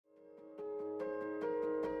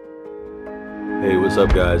Hey, what's up,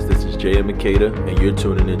 guys? This is Jay and Makeda, and you're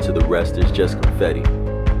tuning into The Rest is Just Confetti.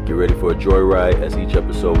 Get ready for a joyride as each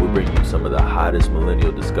episode will bring you some of the hottest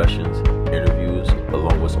millennial discussions, interviews,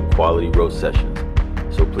 along with some quality roast sessions.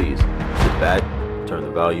 So please, sit back, turn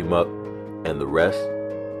the volume up, and the rest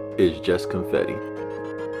is just confetti.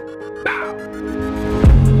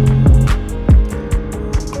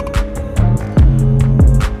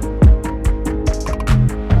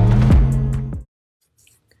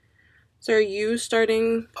 So are you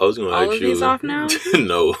starting I was gonna all of these off now?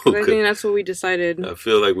 No. I think that's what we decided. I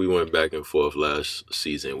feel like we went back and forth last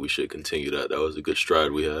season. We should continue that. That was a good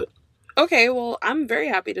stride we had. Okay, well, I'm very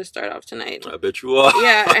happy to start off tonight. I bet you are.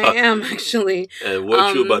 Yeah, I am, actually. And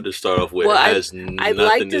what you're about to start off with has nothing I'd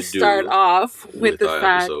like to start off with the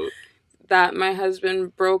fact episode. that my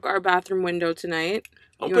husband broke our bathroom window tonight.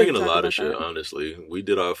 I'm You breaking a wanna talk lot of about shit, that? honestly. We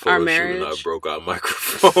did our photo shoot and I marriage? broke our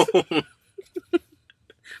microphone.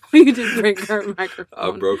 You did break our microphone.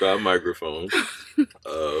 I broke our microphone.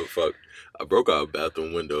 Fuck. I broke our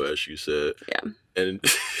bathroom window, as you said. Yeah. And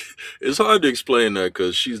it's hard to explain that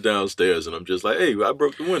because she's downstairs and I'm just like, hey, I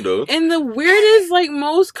broke the window. And the weirdest,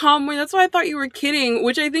 most common way, that's why I thought you were kidding,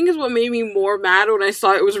 which I think is what made me more mad when I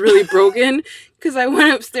saw it was really broken. Because I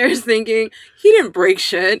went upstairs thinking, he didn't break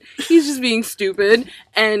shit. He's just being stupid.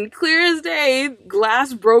 And clear as day,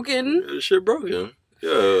 glass broken. Shit broken.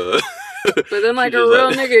 Yeah. But then, like She a just real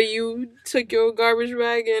like- nigga, you took your garbage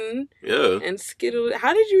bag and skittled.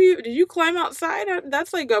 How did you climb outside?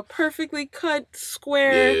 That's like a perfectly cut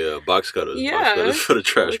square. Yeah, box cutters. Yeah. Box cutters for the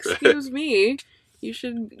trash bag. Excuse me. You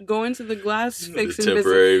should go into the glass fixing The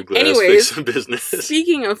temporary business. glass Anyways, fixing business.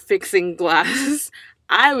 Speaking of fixing glass,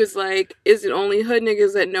 I was like, is it only hood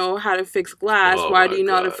niggas that know how to fix glass? Oh Why my do you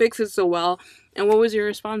know how to God. fix it so well? And what was your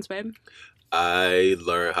response, babe? I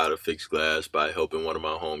learned how to fix glass by helping one of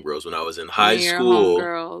my homegirls when I was in high One of your school.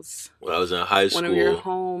 homegirls. When I was in high One of your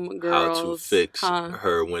school, homegirls. how to fix Huh.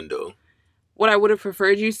 her window. What I would have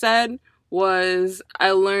preferred you said was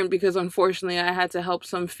I learned because unfortunately I had to help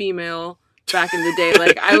some female back in the day.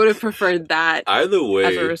 Like, I would have preferred that Either way,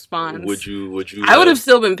 as a response. would you? I would have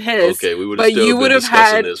still been pissed. Okay, we would but have still you been would have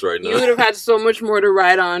discussing had this right now. you would have had so much more to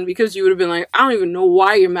ride on because you would have been like, I don't even know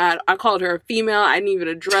why you're mad. I called her a female. I didn't even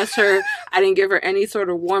address her. I didn't give her any sort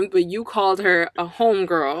of warmth, but you called her a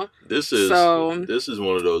homegirl. This is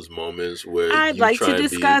one of those moments where I'd you like try to and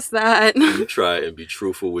discuss that. you try and be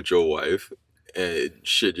truthful with your wife, and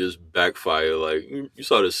shit just backfire. Like you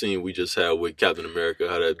saw the scene we just had with Captain America,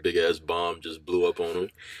 how that big ass bomb just blew up on him.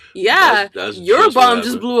 Yeah, That's your just what bomb just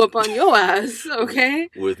happened. blew up on your ass. Okay,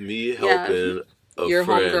 With me helping Your a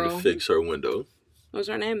friend homegirl. fix her window. what was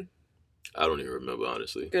her name? I don't even remember,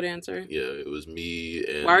 honestly. Good answer. Yeah, it was me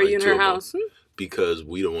and Why are like, you in two her of my- house? Because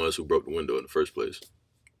we the ones who broke the window in the first place.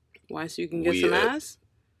 Why, so you can get We, some ass?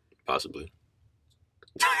 Possibly.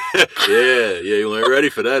 yeah, you weren't ready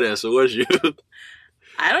for that answer, was you?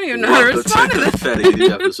 I don't even know how to respond to this. Confetti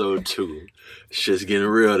episode 2. Shit's getting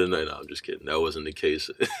real tonight. No, I'm just kidding. That wasn't the case.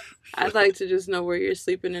 I'd like to just know where you're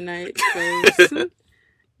sleeping tonight because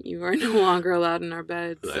you are no longer allowed in our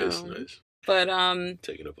bed. Nice. But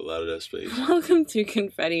Taking up a lot of that space. welcome to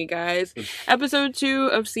Confetti, guys. Episode 2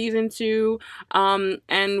 of season 2.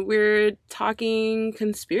 And we're talking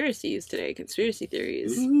conspiracies today. Conspiracy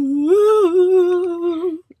theories.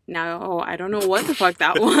 Now, I don't know what the fuck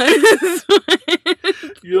that was.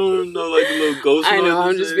 You don't know like the little ghost I know,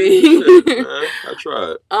 I'm noises just and being- shit, man. I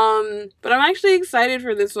tried. But I'm actually excited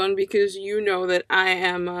for this one because you know that I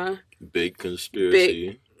am Big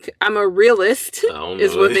conspiracy. I'm a realist, I don't know.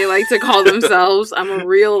 is what they like to call themselves. I'm a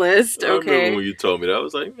realist, I remember okay? when you told me that. I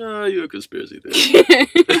was like, nah, you're a conspiracy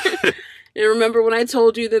theorist. And remember when I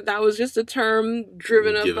told you that was just a term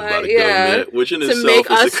driven up Given by the government, which in to itself make is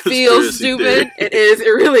a us feel conspiracy stupid? theory. It is. It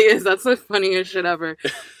really is. That's the funniest shit ever.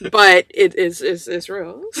 But it's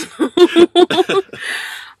real.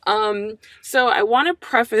 So I want to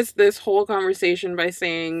preface this whole conversation by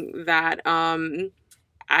saying that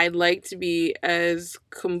I'd like to be as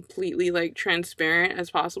completely transparent as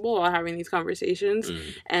possible while having these conversations.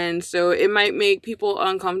 And so it might make people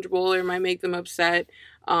uncomfortable or it might make them upset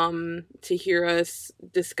to hear us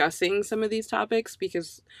discussing some of these topics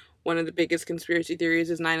because one of the biggest conspiracy theories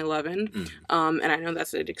is 9/11. And I know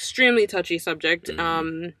that's an extremely touchy subject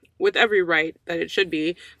with every right that it should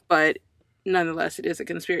be, but nonetheless, it is a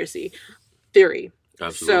conspiracy theory.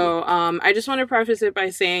 Absolutely. So I just want to preface it by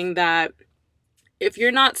saying that if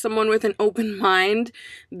you're not someone with an open mind,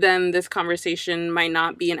 then this conversation might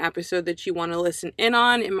not be an episode that you want to listen in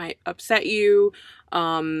on. It might upset you.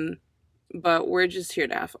 But we're just here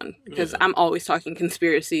to have fun because I'm always talking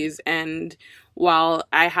conspiracies and while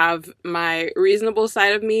I have my reasonable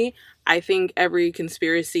side of me, I think every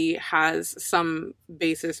conspiracy has some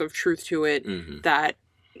basis of truth to it that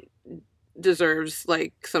deserves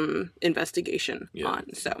like some investigation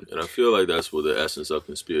on. So, and I feel like that's what the essence of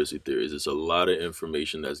conspiracy theories. It's a lot of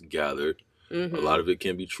information that's gathered. A lot of it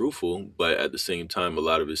can be truthful, but at the same time, a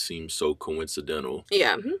lot of it seems so coincidental.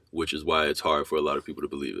 Yeah. Which is why it's hard for a lot of people to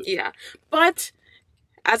believe it. Yeah. But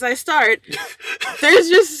as I start, there's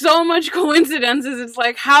just so much coincidences. It's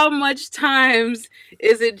like, how much times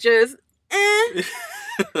is it just,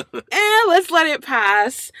 let's let it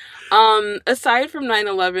pass. Aside from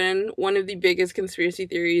 9/11, one of the biggest conspiracy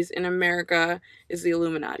theories in America is the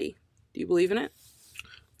Illuminati. Do you believe in it?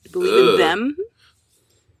 Do you believe in them?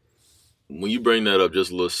 When you bring that up, just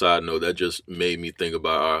a little side note, that just made me think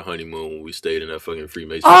about our honeymoon when we stayed in that fucking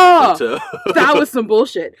Freemason hotel. That was some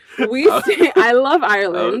bullshit. I love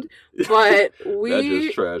Ireland, but that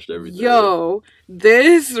just trashed everything. Yo,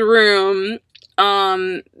 this room,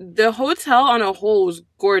 the hotel on a whole was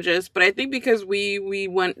gorgeous, but I think because we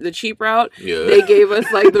went the cheap route, they gave us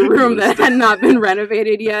like the room that had not been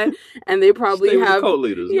renovated yet, and they probably have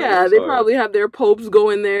probably have their popes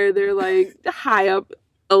going there. They're like high up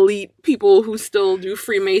elite people who still do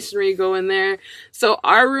Freemasonry go in there. So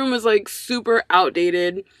our room was like super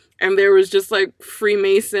outdated, and there was just like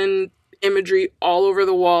Freemason imagery all over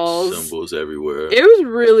the walls. Symbols everywhere. It was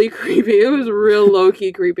really creepy. It was real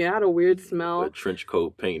low-key creepy. It had a weird smell. That trench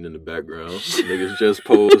coat painting in the background. Niggas just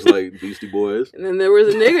posed like Beastie Boys. And then there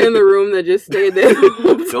was a nigga in the room that just stayed there.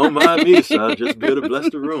 Don't mind me, son. Just be able to bless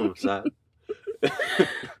the room, son.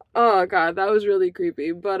 Oh god, that was really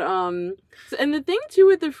creepy. But and the thing too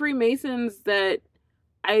with the Freemasons that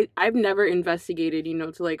I've never investigated,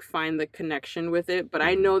 to like find the connection with it, but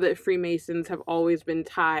I know that Freemasons have always been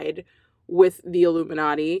tied with the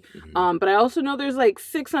Illuminati. But I also know there's like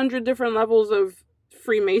 600 different levels of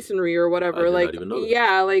Freemasonry or whatever. Like,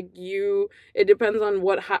 yeah, like it depends on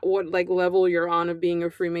what like level you're on of being a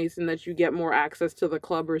Freemason that you get more access to the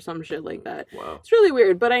club or some shit like that. Wow. It's really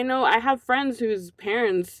weird. But I know I have friends whose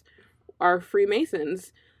parents are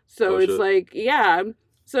Freemasons. So it's like, yeah.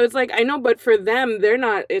 So it's like, I know, but for them,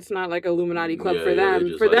 it's not like Illuminati club for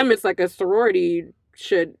them. For them, it's like a sorority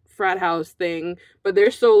frat house thing, but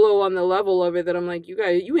they're so low on the level of it that I'm like, you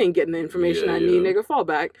guys, you ain't getting the information I need, nigga, fall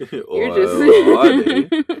back. You're just...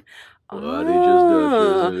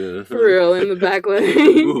 for real, in the back,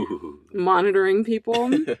 like, monitoring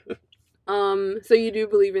people. So you do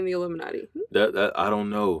believe in the Illuminati? That I don't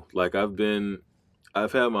know. Like, I've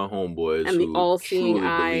had my homeboys and the who all-seeing truly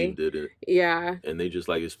eye. believed in it. Yeah. And they just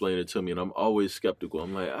like explain it to me, and I'm always skeptical.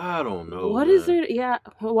 I'm like, I don't know. What is it? Yeah.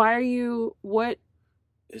 Why are you? What?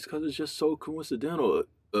 It's because it's just so coincidental.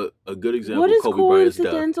 A good example: what is Kobe Bryant's death.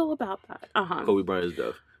 coincidental about that? Kobe Bryant's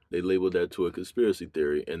death. They labeled that to a conspiracy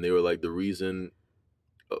theory, and they were like, the reason.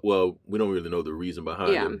 Well, we don't really know the reason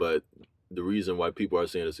behind it, but the reason why people are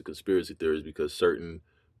saying it's a conspiracy theory is because certain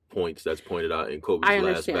points that's pointed out in Kobe's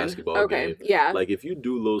last basketball game. Yeah. Like, if you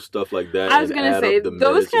do little stuff like that, I was gonna say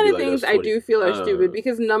those kind of things I do feel are stupid,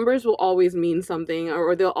 because numbers will always mean something,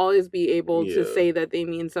 or they'll always be able to say that they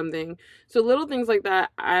mean something. So little things like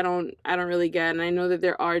that, I don't really get. And I know that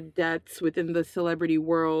there are deaths within the celebrity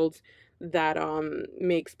world that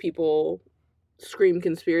makes people scream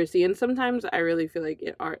conspiracy, and sometimes I really feel like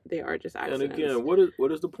they are just accidents. And again, what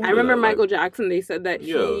is the point? I remember Michael Jackson. They said that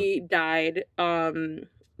he died.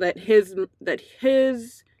 That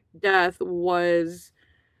his death was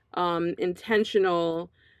intentional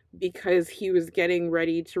because he was getting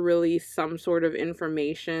ready to release some sort of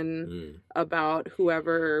information about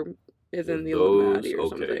whoever is in the Illuminati or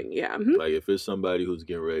something. Yeah. Like, if it's somebody who's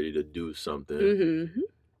getting ready to do something.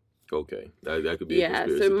 Okay, that could be a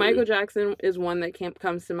conspiracy theory. Michael Jackson is one that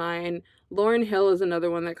comes to mind. Lauryn Hill is another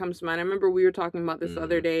one that comes to mind. I remember we were talking about this the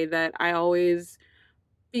other day, that I always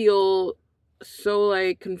feel so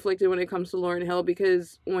like conflicted when it comes to Lauryn Hill,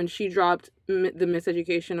 because when she dropped The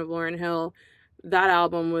Miseducation of Lauryn Hill, that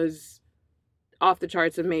album was off the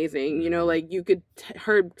charts amazing. Like, you could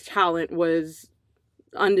her talent was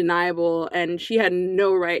undeniable, and she had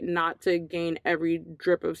no right not to gain every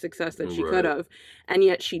drip of success that she could have, and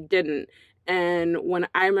yet she didn't. And when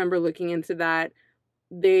I remember looking into that,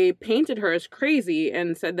 they painted her as crazy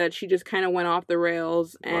and said that she just kind of went off the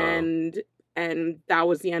rails, and that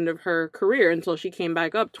was the end of her career until she came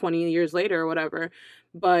back up 20 years later or whatever.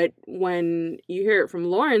 But when you hear it from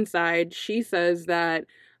Lauren's side, she says that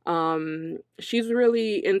she's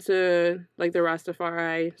really into like the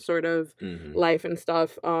Rastafari sort of life and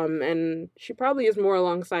stuff, and she probably is more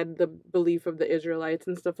alongside the belief of the Israelites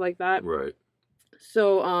and stuff like that. Right.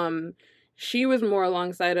 So she was more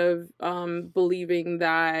alongside of believing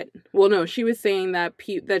that, well, no, she was saying that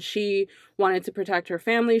that she wanted to protect her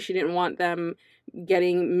family. She didn't want them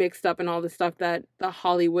getting mixed up in all the stuff that the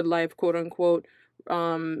Hollywood life, quote unquote,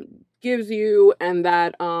 gives you, and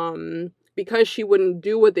that because she wouldn't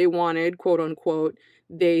do what they wanted, quote unquote,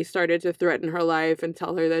 they started to threaten her life and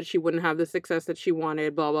tell her that she wouldn't have the success that she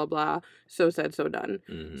wanted, blah blah blah. So said, so done.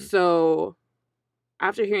 So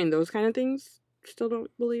after hearing those kind of things, still don't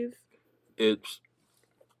believe. It's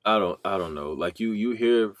I don't know. Like you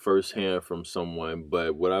hear firsthand from someone,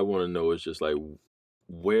 but what I want to know is just like,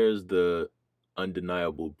 where's the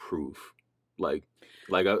undeniable proof? Like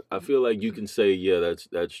I feel like you can say, yeah,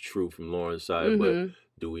 that's true from Lauren's side, but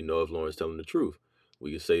do we know if Lauren's telling the truth?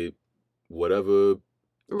 We can say whatever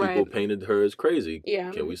people painted her as crazy. Yeah.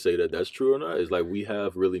 Can we say that that's true or not? It's like we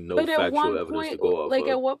have really no factual evidence to go off of.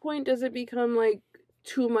 At what point does it become like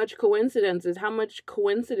too much coincidences? How much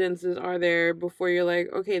coincidences are there before you're like,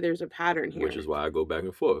 okay, there's a pattern here? Which is why I go back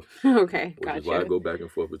and forth. Okay, gotcha. Which is why I go back and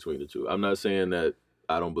forth between the two. I'm not saying that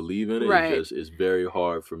I don't believe in it. Right. It's just, it's very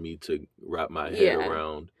hard for me to wrap my head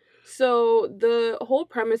around. So the whole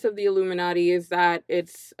premise of the Illuminati is that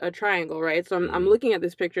it's a triangle, right? So I'm looking at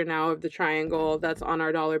this picture now of the triangle that's on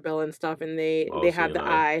our dollar bill and stuff, and they have the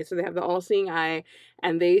eye. So they have the all-seeing eye,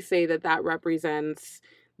 and they say that represents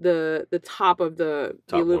the top of the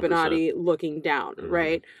Illuminati 1%. Looking down,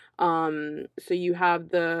 right? So you have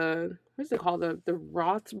the, what's it called? The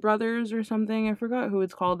Roth brothers or something. I forgot who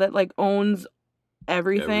it's called, that like owns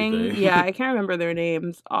everything. Yeah, I can't remember their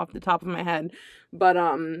names off the top of my head, but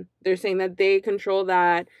they're saying that they control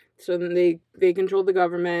that. So then they control the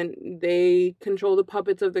government, they control the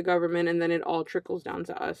puppets of the government, and then it all trickles down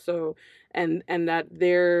to us. So and that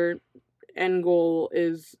their end goal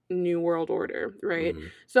is New World Order, right?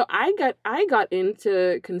 So I got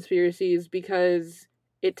into conspiracies because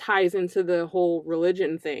it ties into the whole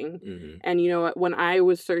religion thing. And you know, when I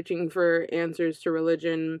was searching for answers to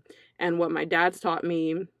religion and what my dad's taught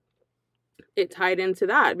me, it tied into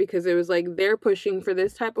that, because it was like they're pushing for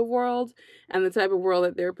this type of world, and the type of world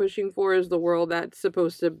that they're pushing for is the world that's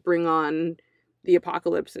supposed to bring on the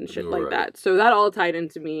apocalypse and shit like that. So that all tied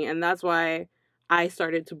into me, and that's why I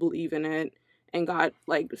started to believe in it and got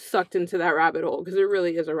like sucked into that rabbit hole, because it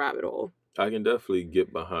really is a rabbit hole. I can definitely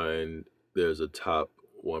get behind there's a top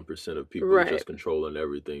 1% of people just controlling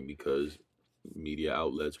everything, because media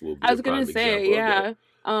outlets will be I was going to say, yeah.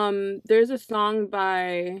 There's a song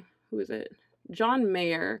by, who is it? John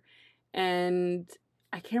Mayer, and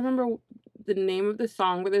I can't remember the name of the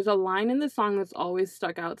song, but there's a line in the song that's always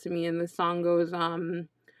stuck out to me, and the song goes,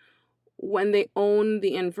 when they own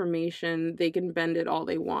the information, they can bend it all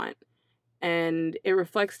they want. And it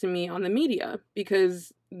reflects to me on the media,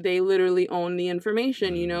 because they literally own the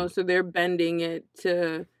information, you know, so they're bending it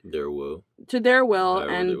to their will,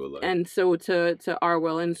 and so to our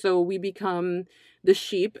will. And so we become the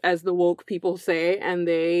sheep, as the woke people say, and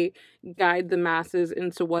they guide the masses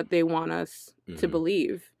into what they want us to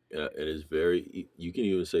believe. Yeah, it is very, you can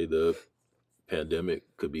even say the pandemic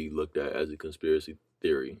could be looked at as a conspiracy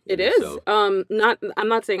theory. It is. I'm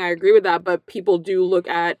not saying I agree with that, but people do look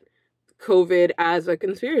at COVID as a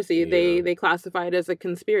conspiracy. Yeah. They classify it as a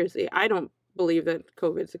conspiracy. I don't believe that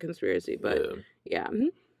COVID's a conspiracy, but yeah.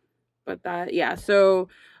 But that, yeah. So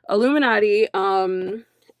Illuminati,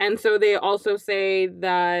 and so they also say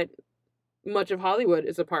that much of Hollywood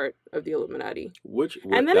is a part of the Illuminati.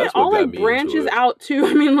 And then it all like branches out too.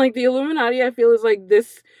 I mean, like the Illuminati, I feel, is like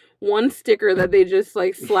this one sticker that they just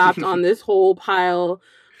like slapped on this whole pile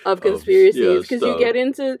of conspiracies, because you get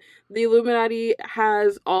into the Illuminati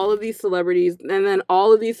has all of these celebrities, and then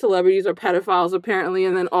all of these celebrities are pedophiles apparently,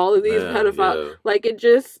 and then all of these pedophiles, like it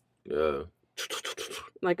just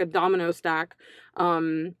like a domino stack.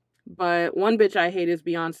 But one bitch I hate is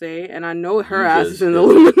Beyonce, and I know her ass is in the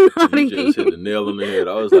Illuminati. You just hit the nail on the head.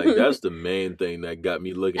 I was like, that's the main thing that got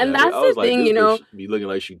me looking and at it. And that's the thing, you know. Be looking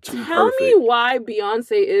like she's too Tell perfect. me why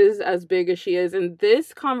Beyonce is as big as she is, and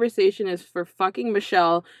this conversation is for fucking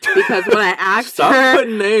Michelle, because when I asked her,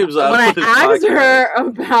 putting names out. When I asked her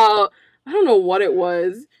about, I don't know what it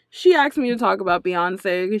was, she asked me to talk about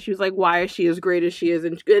Beyonce, because she was like, why is she as great as she is?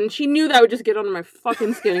 And she knew that would just get under my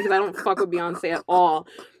fucking skin, because I don't fuck with Beyonce at all.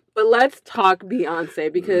 But let's talk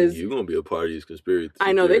Beyonce, because you're gonna be a part of these conspiracies.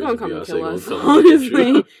 I know they're gonna come and kill us.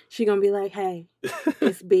 Honestly, she gonna be like, "Hey,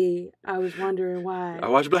 it's B. I was wondering why." I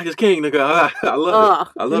watch Black is King, nigga. I love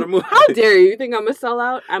it. I love the movie. How dare you? You think I'm a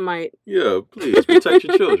sellout? I might. Yeah, please protect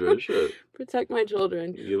your children. Shit. Protect my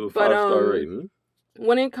children. Give a 5-star rating.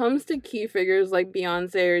 When it comes to key figures like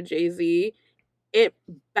Beyonce or Jay-Z, it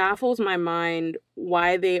baffles my mind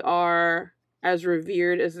why they are as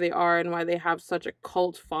revered as they are and why they have such a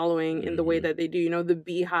cult following in the way that they do. You know, the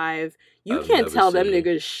Beehive. You can't tell them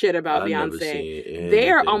niggas shit about Beyonce.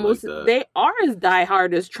 They are almost, they are as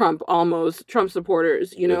diehard as Trump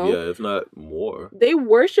supporters, you know? Yeah, if not more. They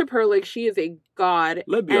worship her like she is a god.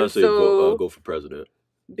 Let Beyonce go for president.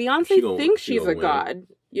 Beyonce thinks she's a god.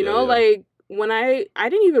 You know, like, when I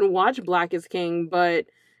didn't even watch Black is King, but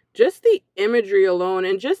just the imagery alone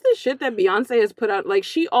and just the shit that Beyonce has put out, like,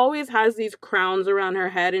 she always has these crowns around her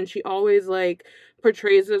head and she always, like,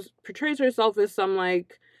 portrays herself as some,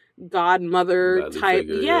 like, godmother type.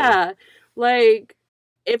 Figure, yeah. Like,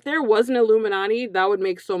 if there was an Illuminati, that would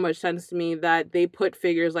make so much sense to me that they put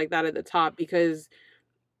figures like that at the top, because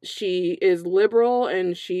she is liberal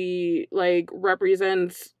and she, like,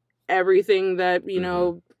 represents everything that, you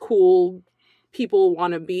know, cool people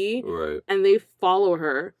want to be. Right. And they follow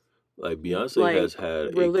her. Like, Beyonce has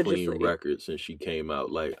had a clean record since she came out.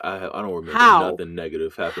 Like, I don't remember nothing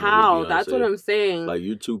negative happening with Beyonce. That's what I'm saying. Like,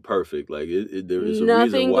 you're too perfect. Like, there is a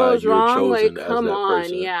nothing reason why goes you're wrong. chosen Like, as come that on.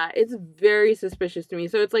 person. Yeah, it's very suspicious to me.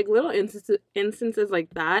 So it's like little instances like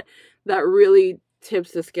that really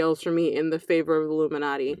tips the scales for me in the favor of the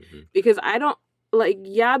Illuminati. Because I don't, like,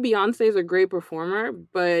 yeah, Beyonce is a great performer,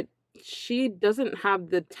 but she doesn't have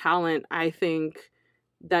the talent, I think,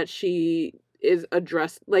 that she is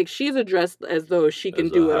addressed. Like, she's addressed as though she can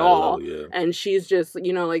do it all. Level, and she's just,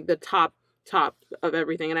 you know, like, the top of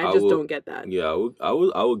everything. And I just don't get that. Yeah, I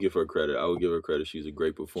will give her credit. I will give her credit. She's a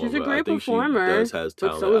great performer. She's a great performer. She has talent.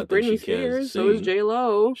 But so is Britney Spears. So is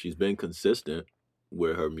J-Lo. She's been consistent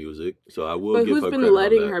with her music, so I will. But give who's her been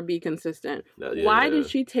letting her be consistent? Why did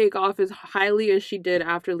she take off as highly as she did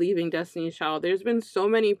after leaving Destiny's Child? There's been so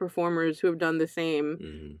many performers who have done the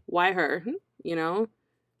same. Why her? You know.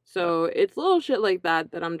 So it's little shit like that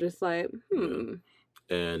I'm just like, And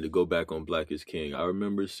to go back on Black is King, I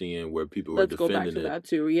remember seeing where people were defending it. Let's go back to that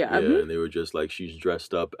too. Yeah. And they were just like, she's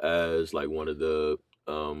dressed up as like one of the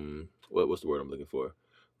what's the word I'm looking for?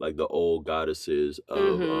 Like the old goddesses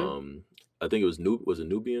of I think it was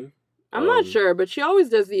Nubian? I'm not sure, but she always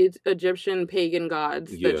does the Egyptian pagan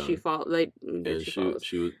gods that she fought. Like, and she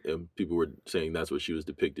was, and people were saying that's what she was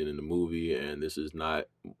depicted in the movie, and this is not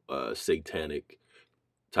satanic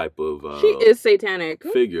type of she is satanic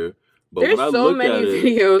figure. But there's so many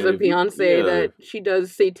videos of Beyonce that she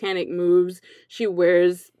does satanic moves. She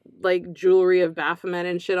wears like jewelry of Baphomet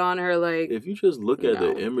and shit on her. Like, if you just look at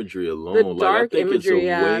the imagery alone, the dark like, I think imagery,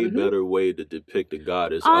 it's a way better way to depict a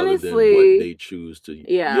goddess. Honestly, other than what they choose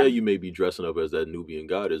to. Yeah, you may be dressing up as that Nubian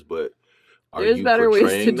goddess, but there's better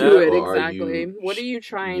ways to do it. Exactly. What are you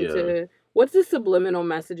trying to? What's the subliminal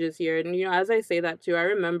messages here? And you know, as I say that too, I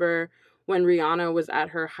remember when Rihanna was at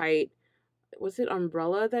her height. Was it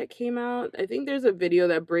Umbrella that came out? I think there's a video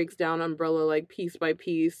that breaks down Umbrella like piece by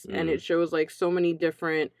piece, and it shows like so many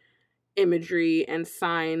different imagery and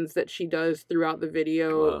signs that she does throughout the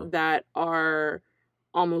video that are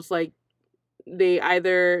almost like they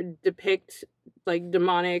either depict like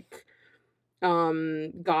demonic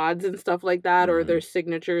gods and stuff like that, or their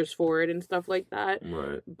signatures for it and stuff like that.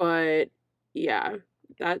 Right. But yeah,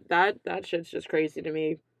 that shit's just crazy to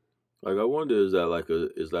me. Like, I wonder, is that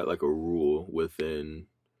like a rule within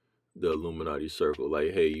the Illuminati circle?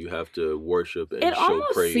 Like, hey, you have to worship and show praise. It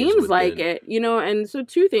almost seems like it, you know. And so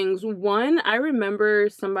two things. One, I remember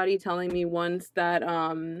somebody telling me once that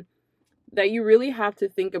that you really have to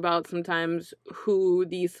think about sometimes who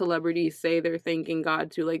these celebrities say they're thanking God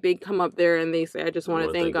to. Like, they come up there and they say, I just want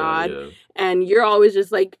to thank God. And you're always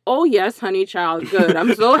just like, oh, yes, honey child, good.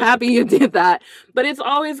 I'm so happy you did that. But it's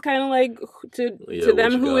always kind of like to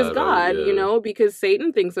them, who is God, you know, because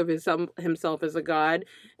Satan thinks of himself as a God.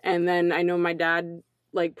 And then I know my dad,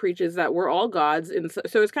 like, preaches that we're all gods. And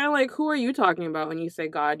so it's kind of like, who are you talking about when you say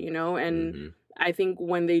God, you know? And I think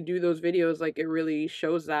when they do those videos, like, it really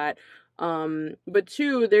shows that. But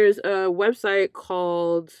two, there's a website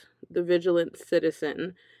called The Vigilant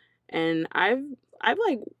Citizen, and I've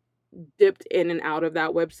like dipped in and out of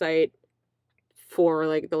that website for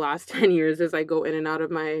like the last 10 years as I go in and out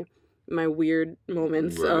of my weird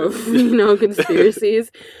moments of, you know,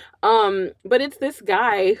 conspiracies. But it's this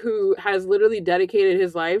guy who has literally dedicated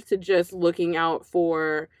his life to just looking out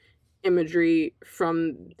for imagery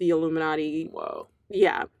from the Illuminati. Wow.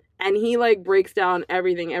 Yeah. And he, like, breaks down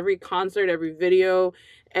everything, every concert, every video,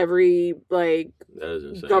 every, like,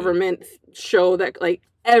 government show, that, like,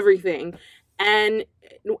 everything. And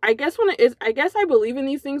I guess I believe in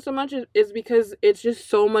these things so much is because it's just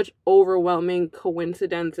so much overwhelming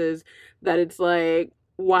coincidences that it's like,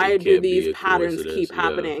 why it do can't be these a patterns coincidence. keep Yeah,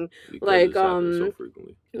 happening? because Like, it's happening so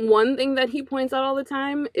frequently. one thing that he points out all the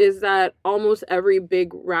time is that almost every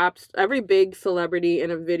big celebrity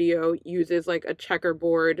in a video uses like a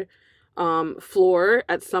checkerboard floor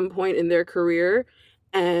at some point in their career.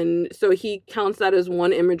 And so he counts that as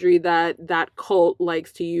one imagery that cult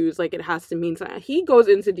likes to use. Like, it has to mean something. He goes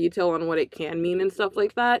into detail on what it can mean and stuff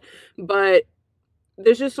like that. But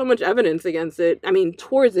there's just so much evidence against it. I mean,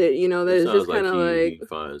 towards it, that It it's sounds just like kind of he like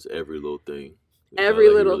finds every little thing. It sounds every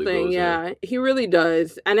like he little really thing. goes in. Yeah, he really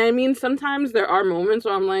does. And I mean, sometimes there are moments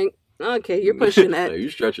where I'm like, okay, you're pushing it. Like, you're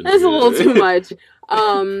stretching. That's a little too much.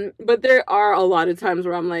 But there are a lot of times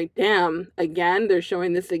where I'm like, damn, again, they're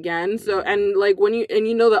showing this again. So, and like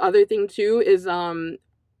the other thing too is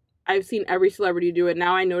I've seen every celebrity do it.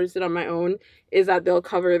 Now I notice it on my own, is that they'll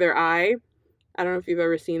cover their eye. I don't know if you've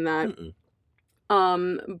ever seen that.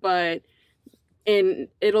 But and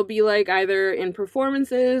it'll be like either in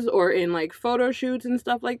performances or in like photo shoots and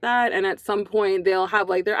stuff like that, and at some point they'll have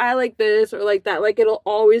like their eye like this or like that. Like, it'll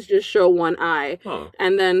always just show one eye.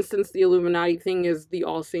 And then since the Illuminati thing is the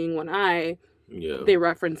all-seeing one eye, they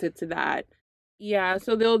reference it to that. Yeah,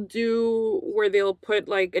 so they'll do where they'll put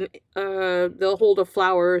like they'll hold a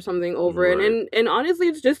flower or something over it, and honestly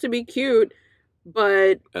it's just to be cute.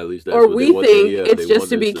 But at least that's or what we think it's just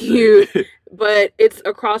to be cute, but it's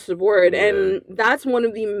across the board. And that's one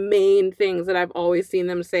of the main things that I've always seen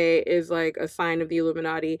them say is like a sign of the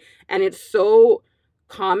Illuminati, and it's so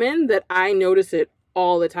common that I notice it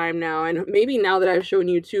all the time now. And maybe now that I've shown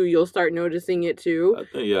you too, you'll start noticing it too. I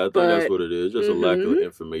think that's what it is. Just a lack of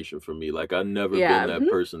information for me. Like, I've never been that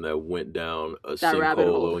person that went down a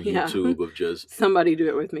sinkhole on YouTube of just somebody do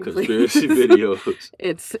it with me, conspiracy please. videos.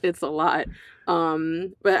 It's a lot.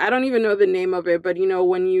 But I don't even know the name of it. But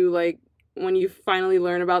when you finally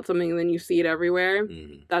learn about something and then you see it everywhere,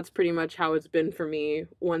 that's pretty much how it's been for me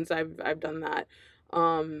once I've done that.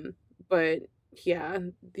 But yeah,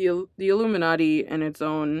 the Illuminati in its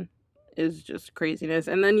own is just craziness.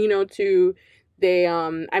 And then too, they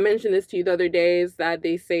I mentioned this to you the other day, is that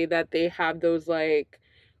they say that they have those like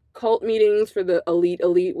cult meetings for the elite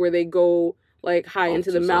where they go like high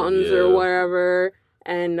into the mountains or whatever,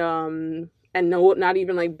 and no, not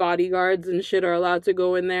even like bodyguards and shit are allowed to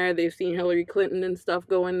go in there. They've seen Hillary Clinton and stuff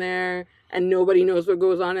go in there, and nobody knows what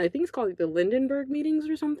goes on. I think it's called like the Lindenberg meetings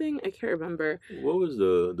or something. I can't remember. What was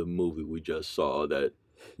the movie we just saw that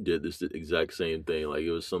did this exact same thing? Like,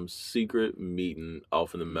 it was some secret meeting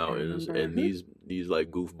off in the mountains, and these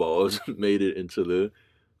like goofballs made it into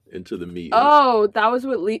the meeting. Oh, that was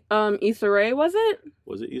with Issa Rae, was it?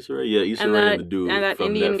 Was it Issa Rae? Yeah, Issa Rae and the dude and that from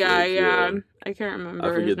Indian Netflix, guy. Yeah, I can't remember.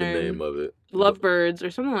 I forget the name of it. Lovebirds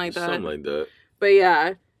or something like that. Something like that. But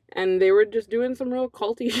yeah, and they were just doing some real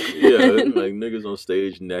culty shit. Yeah, like niggas on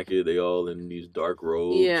stage naked. They all in these dark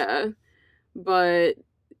robes. Yeah, but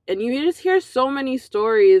and you just hear so many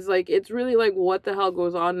stories. Like, it's really like, what the hell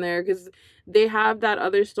goes on there? Because they have that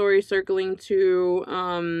other story circling too.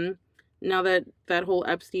 Now that whole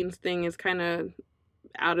Epstein's thing is kind of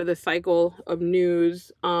out of the cycle of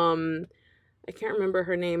news. I can't remember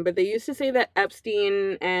her name, but they used to say that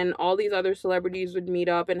Epstein and all these other celebrities would meet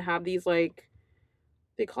up and have these like,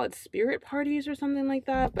 they call it spirit parties or something like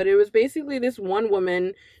that. But it was basically this one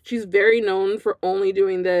woman. She's very known for only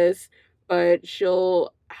doing this, but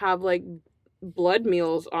she'll have like blood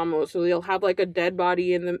meals almost. So they'll have like a dead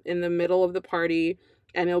body in the middle of the party,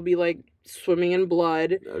 and it'll be like swimming in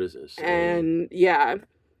blood. That is insane. And yeah.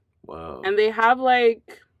 Wow. And they have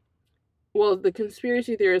like, well, the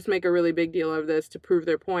conspiracy theorists make a really big deal of this to prove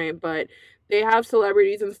their point, but they have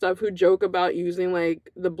celebrities and stuff who joke about using like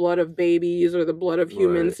the blood of babies or the blood of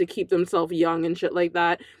humans to keep themselves young and shit like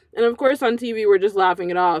that. And of course on TV we're just laughing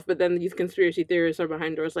it off, but then these conspiracy theorists are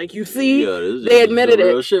behind doors like, you see, they admitted it.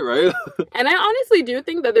 Real shit, right? And I honestly do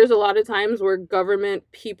think that there's a lot of times where government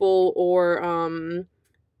people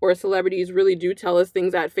or celebrities really do tell us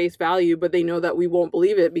things at face value, but they know that we won't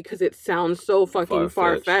believe it because it sounds so fucking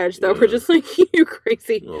far-fetched that we're just like, you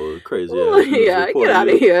crazy. Oh, crazy. Yeah, get out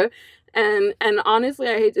of here. And honestly,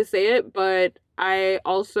 I hate to say it, but I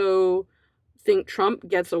also think Trump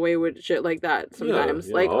gets away with shit like that sometimes.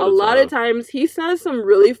 Yeah, like, a lot of times he says some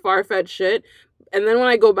really far-fetched shit, and then when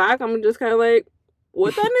I go back, I'm just kind of like,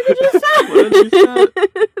 what that nigga just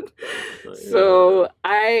said? So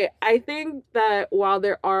I think that while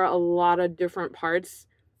there are a lot of different parts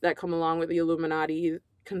that come along with the Illuminati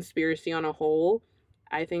conspiracy on a whole,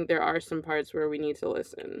 I think there are some parts where we need to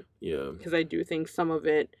listen. Yeah. Because I do think some of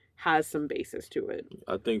it has some basis to it.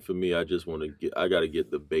 I think for me, I got to get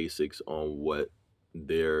the basics on what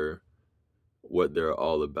their what they're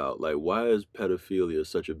all about. Like, why is pedophilia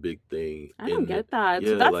such a big thing I don't in the, get that. So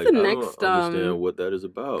yeah, that's like the I don't next understand what that is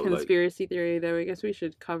about. Like, conspiracy theory that I guess we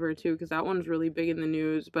should cover too, because that one's really big in the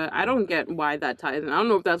news. But I mm, don't get why that ties in. I don't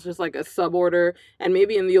know if that's just like a suborder, and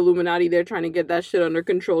maybe in the Illuminati they're trying to get that shit under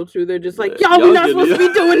control too. They're just like, y'all, we're not supposed to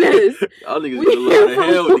be doing this. Y'all niggas We get a lot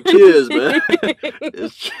of hell with the kids, man.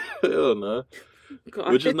 It's chill, nah.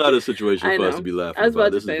 God. Which is not a situation I for us to know. be laughing I was about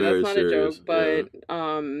about. to This is say that's very not a serious. joke, Yeah.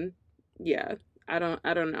 but yeah.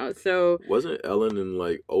 I don't know. So Wasn't Ellen and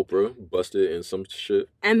like Oprah busted in some shit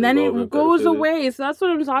and then involving it goes pedophilia? away. So that's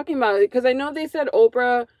what I'm talking about. Because I know they said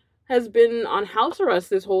Oprah has been on house arrest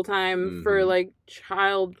this whole time for like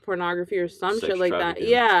child pornography or some Sex shit like that. trafficking.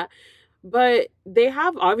 Yeah. But they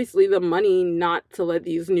have obviously the money not to let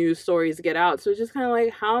these news stories get out. So it's just kind of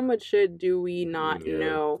like, how much shit do we not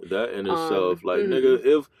know? That in itself, like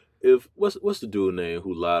nigga, if what's the dude name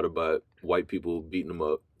who lied about white people beating him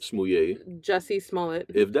up? Smouye. Jussie Smollett.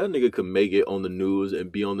 If that nigga could make it on the news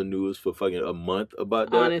and be on the news for fucking a month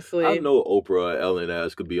about that, honestly, I know Oprah or Ellen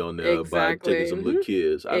ass could be on there about taking some little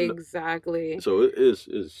kids. Exactly. So it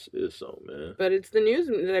is something, man. But it's the news.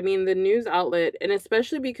 I mean, the news outlet, and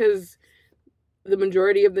especially because the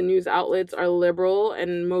majority of the news outlets are liberal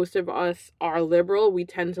and most of us are liberal, we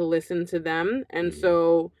tend to listen to them. And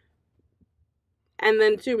so, and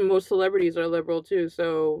then too, most celebrities are liberal too.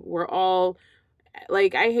 So we're all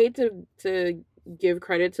like, I hate to give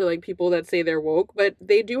credit to like people that say they're woke, but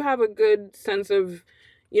they do have a good sense of,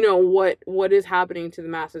 you know, what is happening to the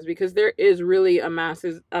masses, because there is really a mass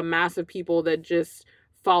of people that just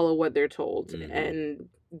follow what they're told, and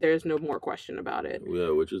there's no more question about it.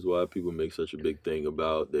 Yeah, which is why people make such a big thing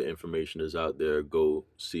about the information is out there. Go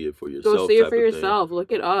see it for yourself. Go see it for yourself.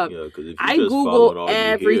 Look it up. Yeah, because if you I just Google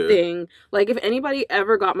everything. Like, if anybody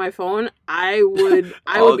ever got my phone, I would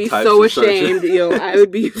be so ashamed. Yo, I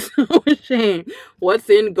would be so ashamed. What's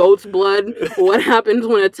in goat's blood? What happens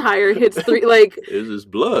when a tire hits three? Like, is this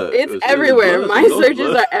blood? It's everywhere. Blood. My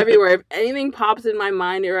searches are everywhere. If anything pops in my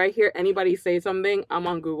mind or I hear anybody say something, I'm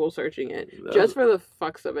on Google searching it. Just for the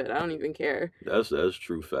fucks of it. I don't even care. That's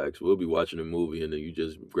true facts. We'll be watching a movie and then you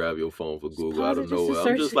just grab your phone for Google out of nowhere.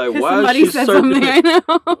 I'm just like, why is she searching? Something I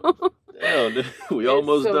know. Damn, we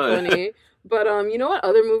almost so done. Funny. But you know what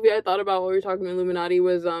other movie I thought about while we were talking Illuminati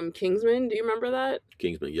was Kingsman. Do you remember that?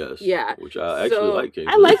 Kingsman, yes. Yeah. Which I actually like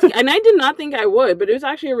Kingsman. I liked it, and I did not think I would, but it was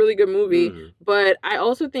actually a really good movie. But I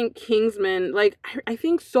also think Kingsman, like, I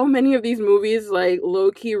think so many of these movies, like,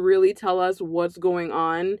 low-key really tell us what's going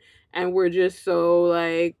on, and we're just so,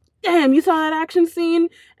 like, damn, you saw that action scene?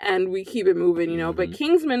 And we keep it moving, you know? But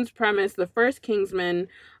Kingsman's premise, the first Kingsman,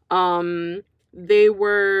 they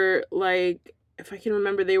were, like, if I can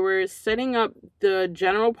remember, they were setting up the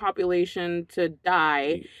general population to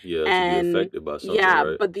die. Yeah, to be affected by something,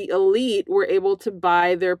 right? But the elite were able to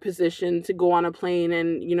buy their position to go on a plane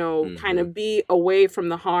and, you know, kind of be away from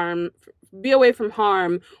harm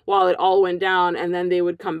while it all went down, and then they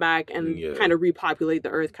would come back and kind of repopulate the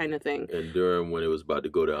earth kind of thing. And during when it was about to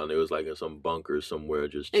go down, it was like in some bunker somewhere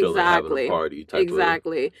just chilling, having a party type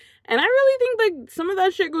of. And I really think like some of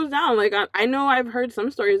that shit goes down. Like I know I've heard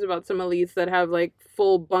some stories about some elites that have like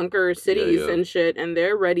full bunker cities and shit, and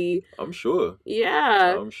they're ready. I'm sure.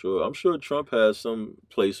 Yeah. I'm sure Trump has some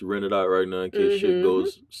place rented out right now in case shit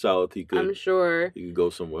goes south. He could go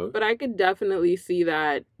somewhere. But I could definitely see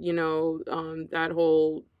that, you know, that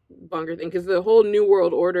whole bunker thing, because the whole New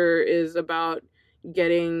World Order is about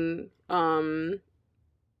getting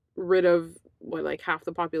rid of like half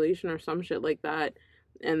the population or some shit like that,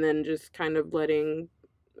 and then just kind of letting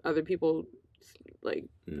other people like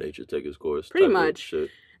nature take its course, pretty much.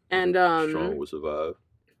 Shit. And strong will survive.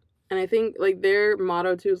 And I think like their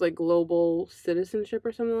motto too is like global citizenship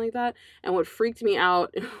or something like that. And what freaked me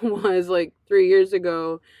out was like 3 years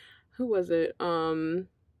ago, who was it? Whoever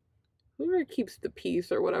keeps the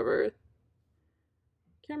peace or whatever.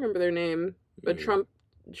 Can't remember their name, but Trump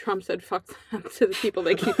said fuck them to the people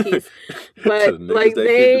that keep peace. But like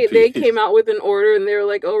they came out with an order and they were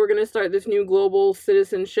like, oh, we're gonna start this new global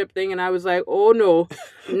citizenship thing, and I was like, oh no.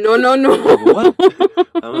 What?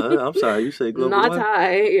 I'm sorry, you say global? Not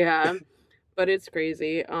Thai, yeah. But it's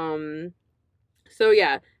crazy. So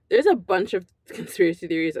yeah, there's a bunch of conspiracy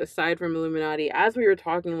theories aside from Illuminati. As we were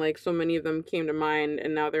talking, like so many of them came to mind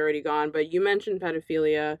and now they're already gone. But you mentioned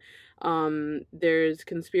pedophilia. There's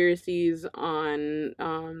conspiracies on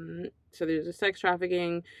so there's the sex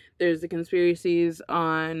trafficking, there's the conspiracies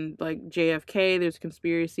on like JFK, there's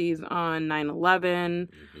conspiracies on 9/11.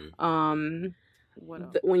 What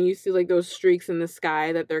else? When you see like those streaks in the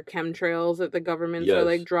sky that they're chemtrails that the governments are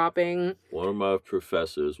like dropping. One of my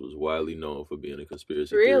professors was widely known for being a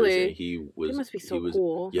conspiracy theorist, and he must be so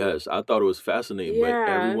cool. Yes, I thought it was fascinating, but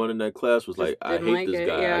everyone in that class was like, I hate this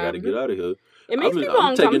guy. I got to get out of here. It makes people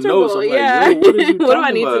I'm uncomfortable. Taking notes. I'm like, what is you what do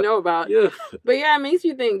I need about? to know about? Yeah. But yeah, it makes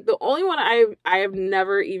you think. The only one I have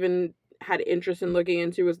never even had interest in looking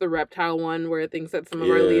into was the reptile one, where it thinks that some of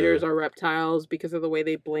our leaders are reptiles because of the way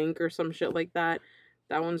they blink or some shit like that.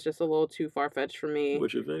 That one's just a little too far-fetched for me.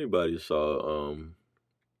 Which, if anybody saw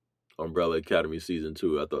Umbrella Academy Season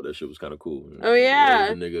 2, I thought that shit was kind of cool. Oh,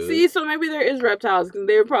 yeah. See, so maybe there is reptiles, because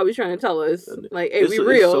they were probably trying to tell us, like, hey, we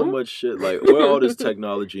real. It's so much shit. Like, where all this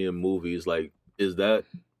technology in movies, like, is that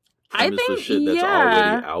for shit that's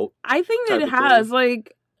already out? I think it has,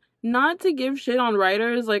 like... Not to give shit on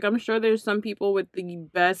writers, like, I'm sure there's some people with the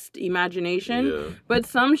best imagination, but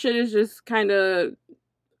some shit is just kind of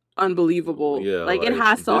unbelievable. Yeah, like it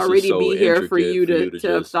has to already be here for you to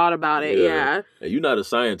have thought about it. Yeah. And you're not a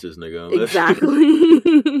scientist, nigga.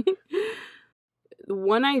 Exactly.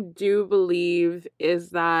 One I do believe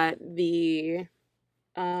is that the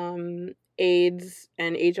AIDS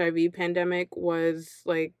and HIV pandemic was,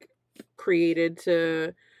 like, created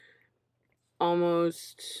to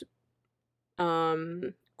almost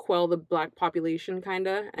quell the black population,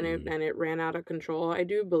 kinda, and it ran out of control. I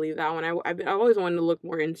do believe that one. I've always wanted to look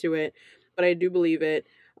more into it, but I do believe it.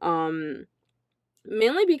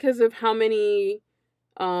 Mainly because of how many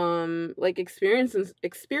like experiments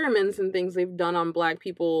and things they've done on black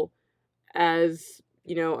people as,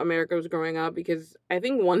 you know, America was growing up. Because I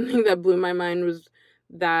think one thing that blew my mind was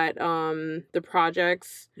that the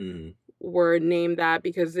projects were named that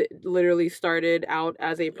because it literally started out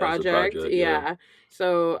as a project. Yeah.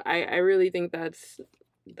 So I really think that's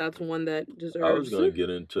one that deserves. I was going to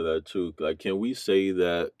get into that too. Like, can we say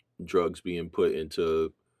that drugs being put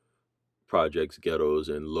into projects, ghettos,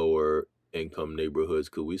 and lower income neighborhoods,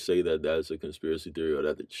 could we say that that's a conspiracy theory, or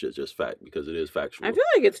that the shit's just fact? Because it is factual. I feel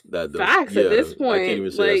like it's facts at this point. I can't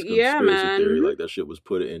even say that's conspiracy theory. Like, that shit was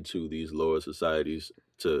put into these lower societies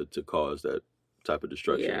to cause that type of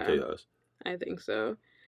destruction and chaos. I think so.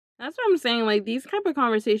 That's what I'm saying. Like, these type of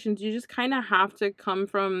conversations, you just kind of have to come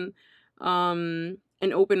from an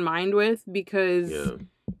open mind with, because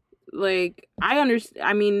like, I understand.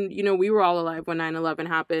 I mean, you know, we were all alive when 9/11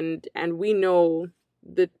 happened, and we know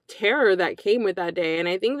the terror that came with that day. And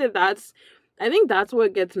I think that's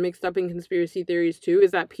what gets mixed up in conspiracy theories too,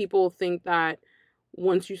 is that people think that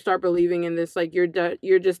once you start believing in this, like, you're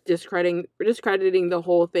just discrediting the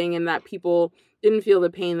whole thing, and that people didn't feel the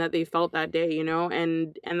pain that they felt that day, you know,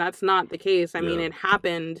 and that's not the case. I mean, it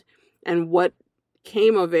happened, and what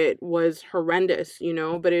came of it was horrendous, you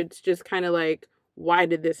know, but it's just kind of like, why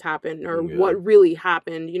did this happen, or what really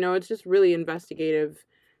happened, you know? It's just really investigative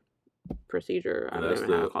procedure. I don't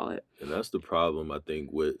know how to call it. And that's the problem, I think,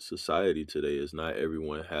 with society today, is not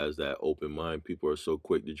everyone has that open mind. People are so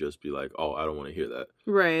quick to just be like, oh, I don't want to hear that.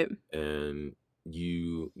 Right. And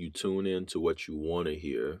you tune in to what you want to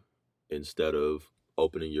hear instead of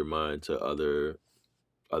opening your mind to other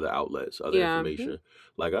outlets, other information.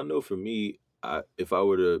 Like, I know for me, if I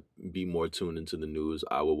were to be more tuned into the news,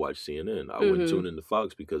 I would watch CNN. I wouldn't tune into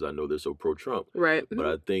Fox because I know they're so pro-Trump. Right. But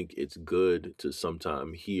I think it's good to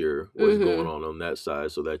sometime hear what's going on that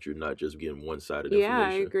side, so that you're not just getting one-sided information. Yeah,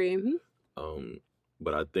 I agree.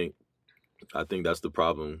 But I think that's the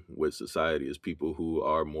problem with society, is people who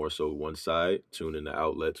are more so one side tune into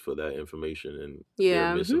outlets for that information, and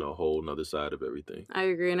they're missing a whole nother side of everything. I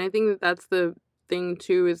agree. And I think that's the thing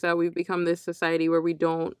too, is that we've become this society where we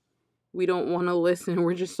don't want to listen.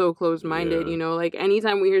 We're just so closed-minded, you know? Like,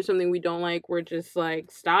 anytime we hear something we don't like, we're just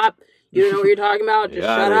like, stop. You don't know what you're talking about. Just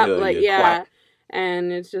shut up. Like, quack.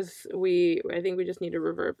 And it's just, I think we just need to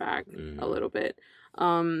revert back a little bit.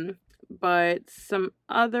 But some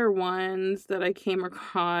other ones that I came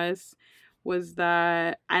across was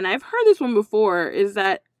that, and I've heard this one before, is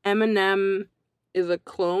that Eminem is a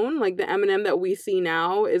clone. Like, the Eminem that we see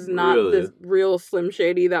now is not the real Slim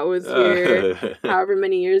Shady that was here however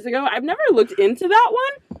many years ago. I've never looked into that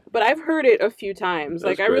one, but I've heard it a few times. That's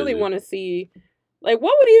like, crazy. I really want to see, like,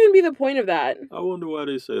 what would even be the point of that? I wonder why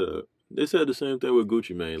they said that. They said the same thing with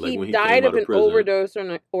Gucci Mane. Like, when he died came out of an overdose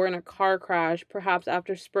or in a car crash, perhaps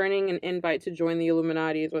after spurning an invite to join the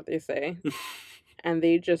Illuminati, is what they say. And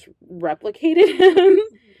they just replicated him.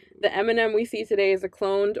 The Eminem we see today is a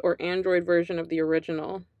cloned or android version of the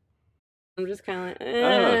original. I'm just kind of like,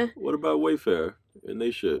 eh. What about Wayfair and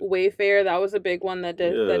they shit? Wayfair, that was a big one that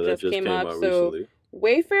just came up. So recently.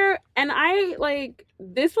 Wayfair, and I, like,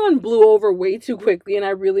 this one blew over way too quickly, and I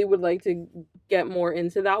really would like to get more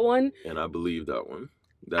into that one. And I believe that one.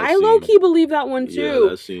 I low-key believe that one too. Yeah,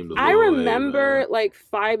 that seemed a little, I remember like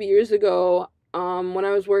 5 years ago, when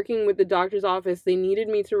I was working with the doctor's office, they needed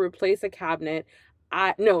me to replace a cabinet.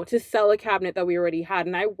 To sell a cabinet that we already had,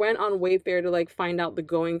 and I went on Wayfair to like find out the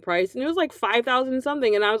going price, and it was like 5,000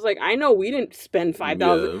 something, and I was like, I know we didn't spend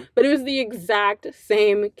 5,000, but it was the exact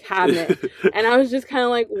same cabinet, and I was just kind of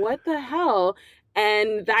like, what the hell?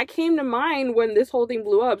 And that came to mind when this whole thing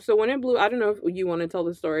blew up. So when it blew, I don't know if you want to tell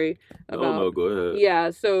the story about. No, go ahead.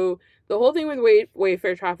 Yeah, so the whole thing with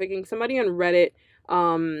Wayfair trafficking, somebody on Reddit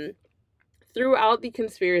threw out the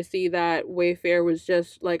conspiracy that Wayfair was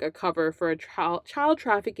just like a cover for a child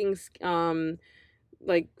trafficking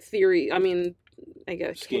like theory. I mean, I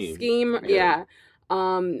guess scheme. Yeah.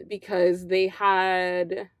 Because they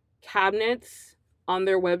had cabinets on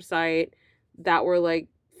their website that were like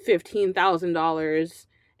 $15,000,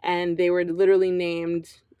 and they were literally named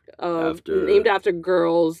after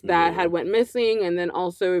girls that had went missing. And then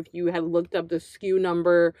also, if you had looked up the SKU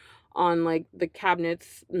number on like the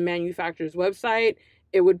cabinet's manufacturer's website,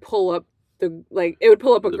 it would pull up a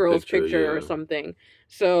girl's picture or something.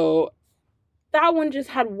 So that one just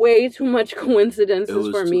had way too much coincidences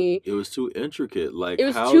for me. It was too intricate. Like, it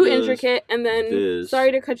was too intricate. And then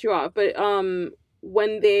sorry to cut you off, but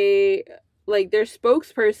when they, like, their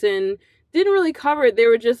spokesperson didn't really cover it. They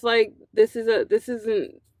were just like,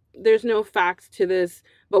 there's no facts to this,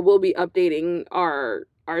 but we'll be updating our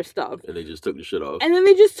stuff. And they just took the shit off. And then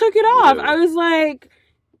they just took it off. Yeah. I was like,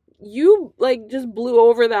 you like just blew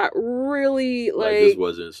over that really like this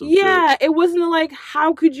wasn't some shit. It wasn't like,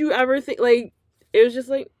 how could you ever think, like, it was just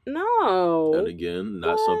like, no. And again,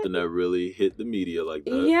 not something that really hit the media like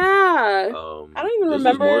that. Yeah. I don't even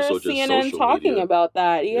remember CNN talking about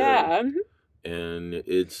that. Yeah. And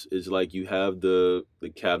it's like you have the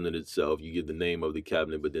cabinet itself. You get the name of the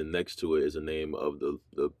cabinet, but then next to it is a name of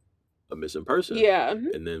a missing person. Yeah.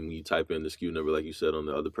 And then when you type in the SKU number, like you said, on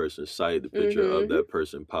the other person's site, the picture of that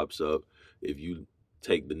person pops up. If you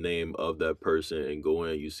take the name of that person and go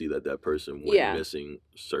in, you see that person went missing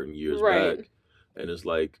certain years back. And it's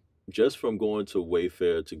like, just from going to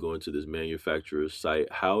Wayfair to going to this manufacturer's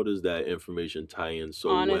site, how does that information tie in so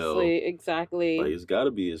well? Honestly, exactly. Like, it's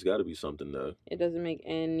gotta be something there. It doesn't make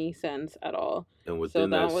any sense at all. And within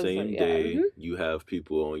that same day, you have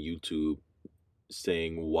people on YouTube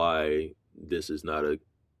saying why this is not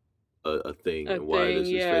a thing and why this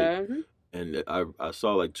is fake. And I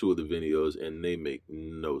saw like 2 of the videos, and they make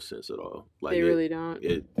no sense at all. Like, they really don't.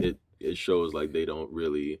 It shows like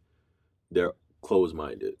they're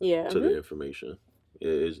closed-minded to the information.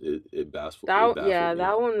 It baffled me.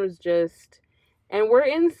 That one was just, and we're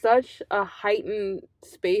in such a heightened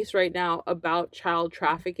space right now about child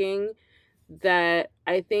trafficking that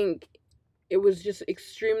I think it was just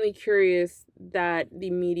extremely curious that the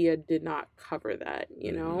media did not cover that,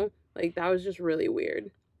 you know? Like, that was just really weird.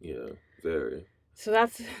 Yeah, very. So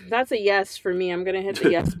that's a yes for me. I'm gonna hit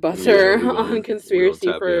the yes buzzer on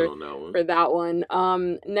conspiracy for that one.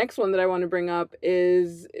 Next one that I want to bring up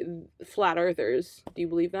is flat earthers. Do you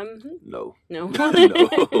believe them? No. No.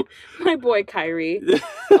 No. My boy Kyrie.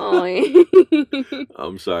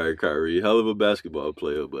 I'm sorry, Kyrie. Hell of a basketball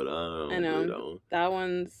player, but I know. Really that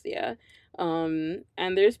one's and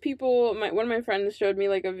there's people. One of my friends showed me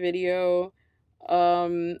like a video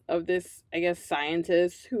of this, I guess,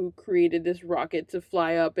 scientist who created this rocket to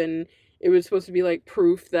fly up, and it was supposed to be like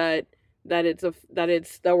proof that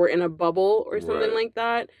we're in a bubble or something like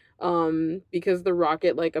that. Because the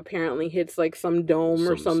rocket like apparently hits like some dome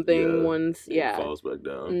or something once. Yeah. It falls back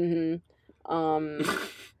down.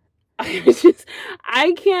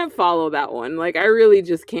 I can't follow that one. Like, I really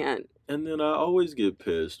just can't. And then I always get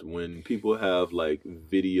pissed when people have like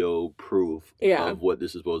video proof of what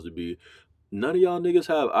this is supposed to be. None of y'all niggas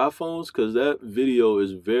have iPhones, because that video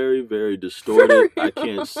is very, very distorted. I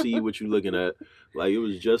can't see what you're looking at. Like, it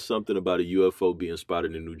was just something about a UFO being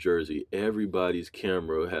spotted in New Jersey. Everybody's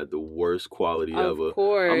camera had the worst quality ever. Of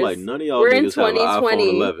course. I'm like, none of y'all niggas have an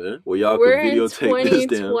iPhone 11 where y'all can videotape this down. We're in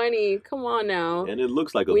 2020. Come on now. And it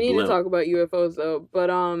looks like a blimp. We need to talk about UFOs, though. But,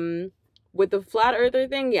 with the flat earther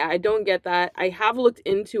thing, I don't get that. I have looked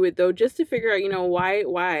into it, though, just to figure out, why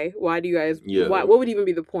do you guys, what would even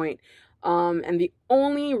be the point? And the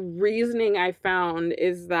only reasoning I found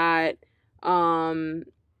is that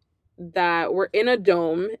that we're in a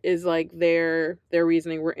dome is like their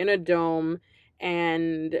reasoning. We're in a dome,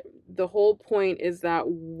 and the whole point is that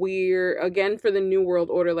we're, again, for the New World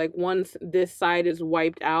Order, like, once this side is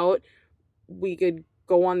wiped out, we could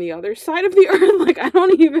go on the other side of the earth. Like, I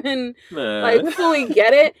don't even like fully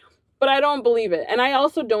get it, but I don't believe it. And I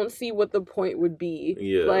also don't see what the point would be.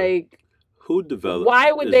 Yeah. Like, Who developed?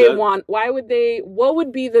 Why would they want? Why would they? What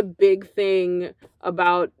would be the big thing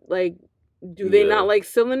about like? Do they not like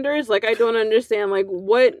cylinders? Like I don't understand. Like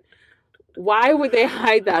what? Why would they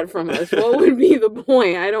hide that from us? What would be the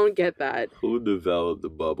point? I don't get that. Who developed the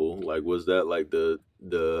bubble? Like was that like the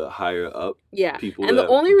higher up? Yeah. People. And the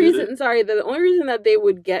only reason that they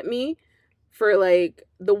would get me for like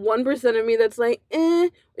the 1% of me that's like,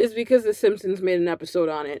 is because The Simpsons made an episode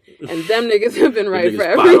on it. And them niggas have been right for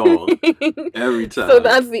everything. Every time. So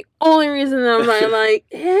that's the only reason that I'm like,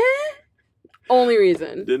 Only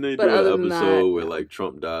reason. Didn't they do an episode where like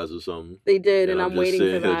Trump dies or something? They did, and I'm waiting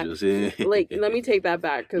for that. Like, let me take that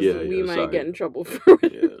back because we might get in trouble for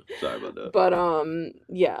it. Yeah, sorry about that. But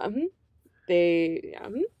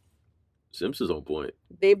Simpsons on point.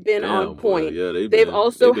 They've been on point. Boy. Yeah, they've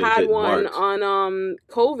also had one marks. On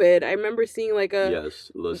COVID. I remember seeing like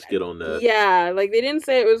let's get on that. Yeah, like they didn't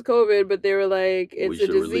say it was COVID, but they were like it's a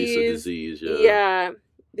disease. Release a disease. Yeah,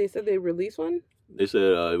 they said they released one. They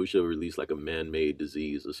said we should release like a man-made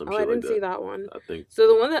disease or some shit like that. I didn't see that one. I think so.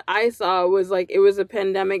 The one that I saw was like it was a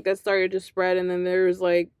pandemic that started to spread, and then there was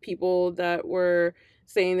like people that were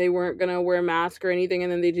saying they weren't gonna wear a mask or anything,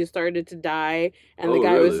 and then they just started to die. And the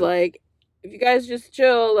guy was like, "If you guys just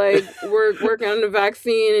chill, like we're working on a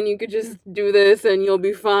vaccine, and you could just do this, and you'll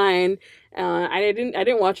be fine." I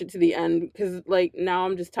didn't watch it to the end because like now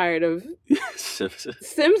I'm just tired of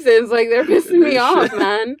Simpsons. Like they're pissing me off,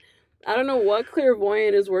 man. I don't know what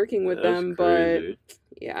clairvoyant is working with them, crazy. But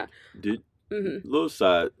yeah. Little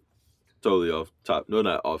side, totally off top. No,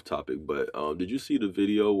 not off topic, but did you see the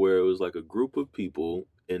video where it was like a group of people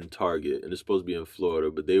in Target, and it's supposed to be in Florida,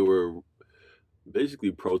 but they were basically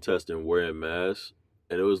protesting wearing masks,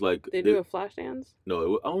 and it was like they do a flash dance.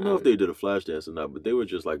 No, I don't know if they did a flash dance or not, but they were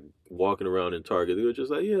just like walking around in Target. They were just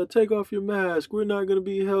like, "Yeah, take off your mask. We're not gonna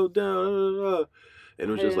be held down." And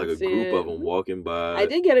it was just like a group of them walking by. I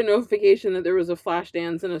did get a notification that there was a flash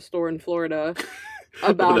dance in a store in Florida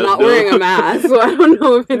about not wearing a mask. So I don't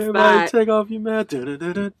know if it's Everybody take off your mask. Yeah,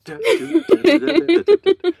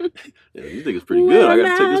 you think it's pretty good. I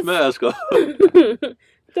got to take this mask off.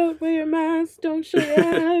 Don't wear your mask. Don't show your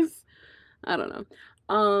ass. I don't know.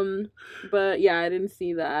 But yeah, I didn't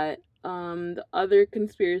see that. The other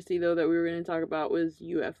conspiracy though that we were going to talk about was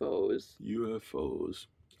UFOs. UFOs.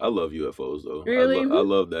 I love UFOs though. Really? I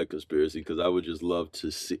love that conspiracy because I would just love to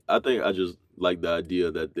see. I think I just like the idea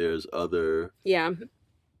that there's other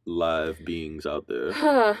live beings out there.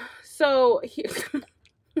 So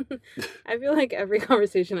I feel like every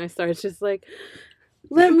conversation I start is just like,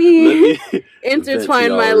 let me intertwine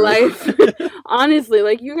my life. Honestly,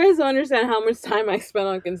 like you guys don't understand how much time I spent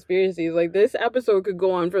on conspiracies. Like this episode could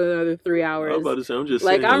go on for another 3 hours. I was about to say, I'm just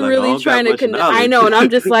like saying, I'm really trying to I know, and I'm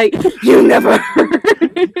just like, you never heard.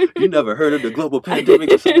 You never heard of the global pandemic?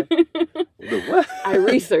 The what? I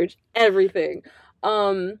researched everything.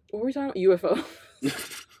 What were we talking about?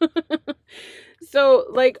 UFO. So,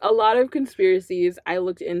 like, a lot of conspiracies, I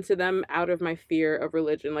looked into them out of my fear of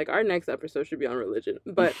religion. Like, our next episode should be on religion.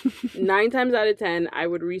 But 9 times out of 10, I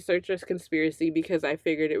would research this conspiracy because I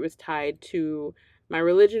figured it was tied to my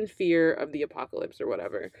religion fear of the apocalypse or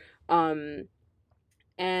whatever.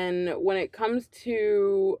 And when it comes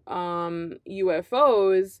to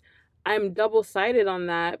UFOs, I'm double-sided on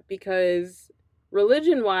that because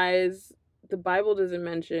religion-wise, the Bible doesn't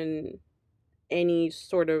mention any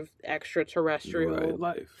sort of extraterrestrial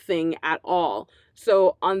thing at all.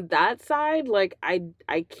 So on that side, like I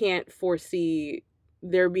can't foresee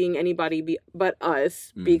there being anybody but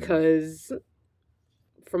us because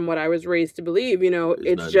from what I was raised to believe,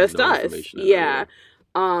 it's just us. Yeah.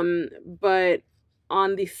 But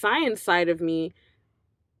on the science side of me,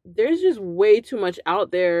 there's just way too much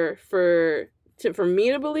out there for me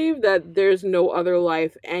to believe that there's no other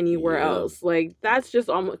life anywhere else. Like that's just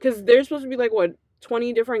almost because there's supposed to be like what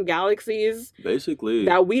 20 different galaxies basically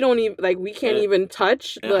that we don't even like we can't even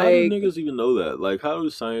touch. And like how do niggas even know that? Like how do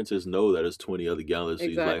scientists know that it's 20 other galaxies?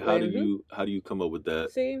 Exactly. Like how do you come up with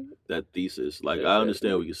that that thesis? Like I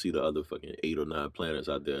understand we can see the other fucking 8 or 9 planets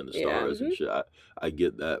out there in the stars and shit. I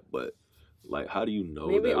get that, but like, how do you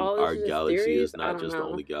know that our galaxy is not just the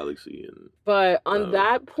only galaxy? But on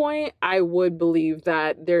that point, I would believe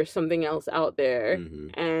that there's something else out there.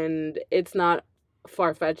 And it's not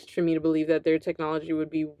far-fetched for me to believe that their technology would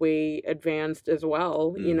be way advanced as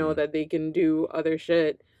well. That they can do other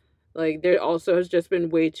shit. Like, there also has just been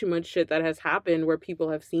way too much shit that has happened where people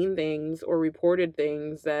have seen things or reported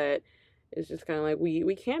things that is just kind of like,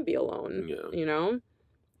 we can't be alone,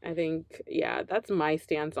 I think, that's my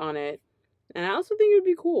stance on it. And I also think it would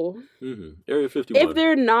be cool. Area 51. If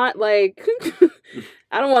they're not, like...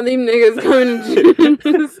 I don't want them niggas coming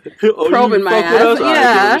just probing my ass.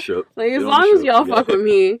 Yeah. Like, as long as y'all fuck with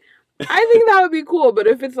me, I think that would be cool. But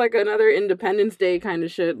if it's, like, another Independence Day kind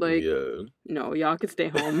of shit, like, no, y'all can stay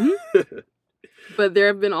home. But there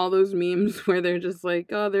have been all those memes where they're just like,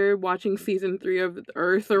 oh, they're watching season 3 of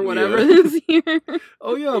Earth or whatever this year.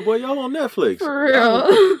 Oh, yeah, boy, y'all on Netflix. For real.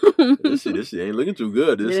 This ain't looking too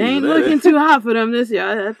good this season. It ain't looking too hot for them this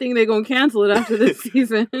year. I think they're going to cancel it after this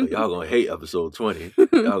season. Y'all going to hate episode 20.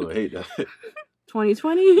 Y'all going to hate that.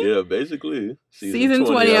 2020? Yeah, basically. Season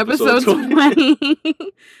 20, episode 20.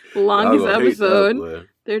 Longest episode.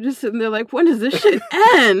 They're just sitting there like, when does this shit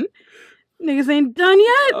end? Niggas ain't done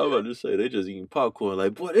yet. I was about to say, they just eating popcorn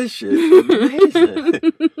like, boy, this shit is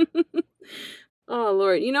amazing. Oh,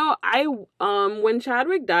 Lord. You know, when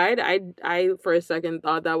Chadwick died, I for a second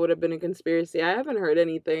thought that would have been a conspiracy. I haven't heard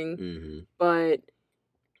anything, but...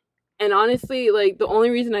 And honestly, like, the only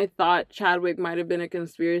reason I thought Chadwick might have been a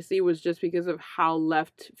conspiracy was just because of how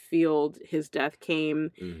left field his death came.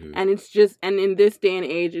 And it's just, and in this day and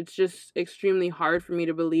age, it's just extremely hard for me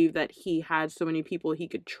to believe that he had so many people he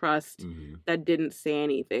could trust that didn't say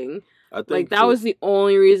anything. I think that was the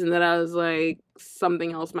only reason that I was like,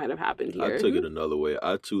 something else might have happened here. I took it another way.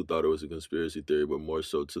 I too thought it was a conspiracy theory, but more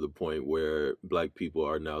so to the point where Black people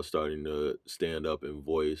are now starting to stand up and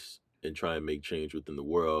voice and try and make change within the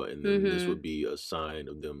world, and then this would be a sign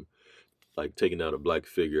of them, like, taking down a Black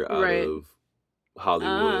figure out of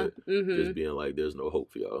Hollywood, just being like, "There's no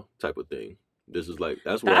hope for y'all," type of thing. This is like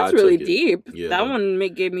that's really deep. Yeah. That one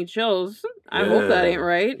gave me chills. I hope that ain't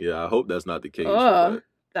right. Yeah, I hope that's not the case.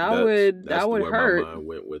 That would hurt. My mind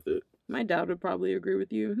went with it. My dad would probably agree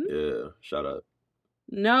with you. Yeah, shout out.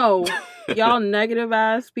 No, y'all negative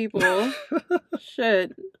ass people.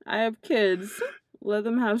 Shit, I have kids. Let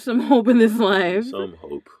them have some hope in this life. Some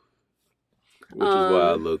hope. Which is why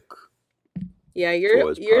I look. Yeah,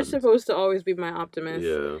 you're supposed to always be my optimist.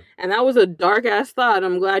 Yeah. And that was a dark ass thought.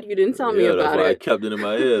 I'm glad you didn't tell me about that's why I kept it in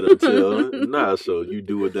my head until so you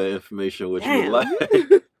do with that information what you would like.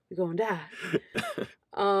 You're gonna die.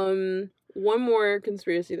 One more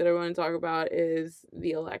conspiracy that I want to talk about is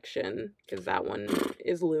the election, because that one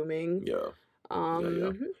is looming. Yeah.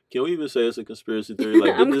 Can we even say it's a conspiracy theory?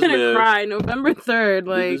 Like, I'm gonna cry. November 3rd.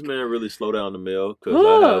 Like, did this man really slow down the mail? Because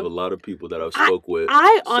I have a lot of people that I've spoke with.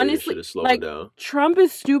 I honestly like down. Trump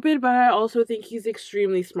is stupid, but I also think he's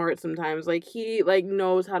extremely smart sometimes. Like, he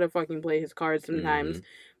knows how to fucking play his cards sometimes.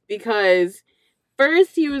 Because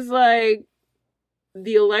first he was like,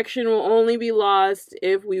 the election will only be lost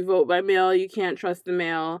if we vote by mail. You can't trust the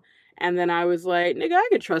mail. And then I was like, nigga, I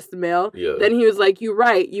can trust the mail. Yeah. Then he was like, you're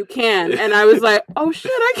right, you can. And I was like, oh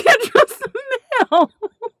shit, I can't trust the mail.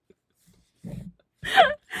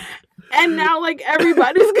 And now, like,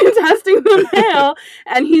 everybody's contesting the mail.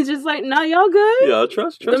 And he's just like, no, y'all good? Yeah,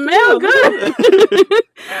 trust the mail good.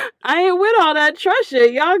 I ain't with all that trust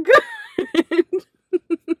shit. Y'all good.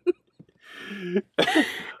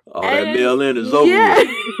 All that mail in is over. Yeah.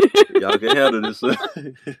 Y'all can handle this.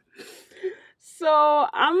 So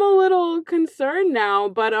I'm a little concerned now,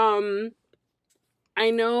 but I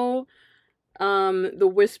know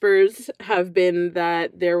the whispers have been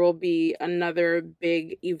that there will be another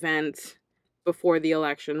big event before the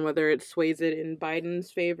election, whether it sways it in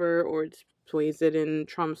Biden's favor or it sways it in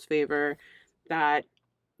Trump's favor. That's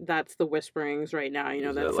the whisperings right now. You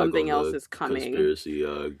know, that something else is coming. Conspiracy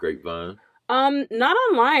grapevine. Not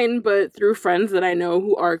online, but through friends that I know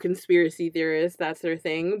who are conspiracy theorists. That's their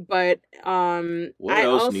thing. But what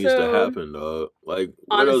else needs to happen, dog? Like,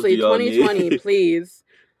 honestly, 2020, please.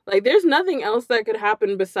 Like, there's nothing else that could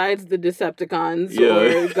happen besides the Decepticons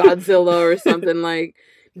or Godzilla or something. Like,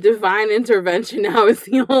 divine intervention now is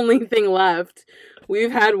the only thing left.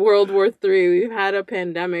 We've had World War III. We've had a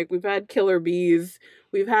pandemic. We've had killer bees.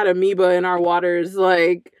 We've had amoeba in our waters.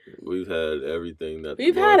 Like, we've had everything that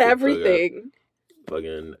we've had everything.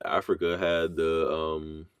 Fucking Africa had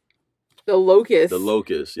the locust. The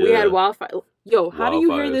locust, yeah. We had wildfire. Yo, how do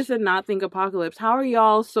you hear this and not think apocalypse? How are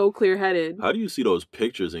y'all so clear-headed? How do you see those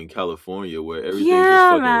pictures in California where everything's just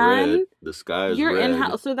fucking red? The sky is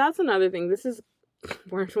red. So that's another thing. This is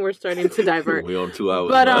we're starting to divert. We're on 2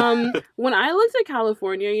 hours. But when I looked at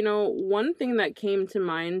California, you know, one thing that came to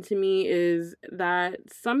mind to me is that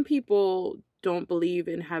some people don't believe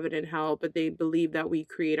in heaven and hell, but they believe that we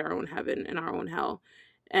create our own heaven and our own hell.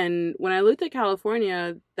 And when I looked at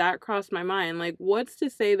California, that crossed my mind. Like, what's to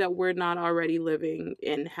say that we're not already living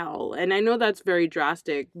in hell? And I know that's very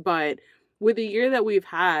drastic, but with the year that we've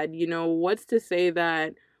had, you know, what's to say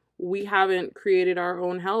that we haven't created our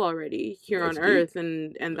own hell already here That's on deep. Earth,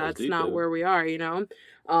 and that's deep, not man. where we are, you know?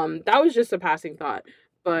 That was just a passing thought.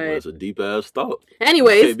 But Well, that's a deep ass thought.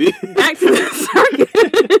 anyways, back to the circus.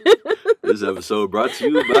 This episode brought to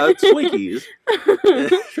you by Twinkies.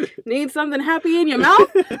 Need something happy in your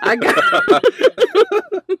mouth? I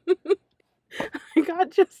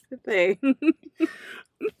got just the thing.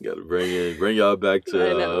 Gotta bring y'all back to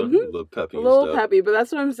a little peppy. A little peppy, but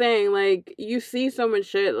that's what I'm saying. Like, you see so much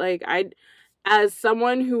shit. Like, as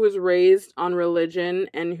someone who was raised on religion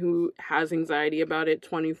and who has anxiety about it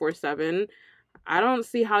 24/7, I don't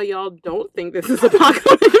see how y'all don't think this is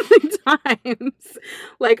apocalyptic times.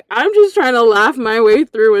 Like, I'm just trying to laugh my way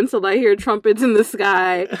through until I hear trumpets in the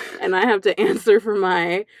sky and I have to answer for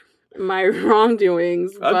my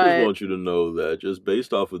wrongdoings. I just want you to know that just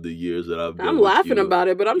based off of the years that I've been I'm with laughing you, about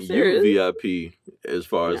it, but I'm serious. You VIP as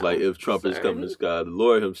far as like if trumpets come in the sky, the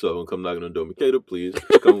Lord himself will come knocking on the door. Makeda, please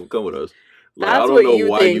come with us. Like, That's I don't know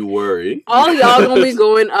why you worry. All y'all gonna be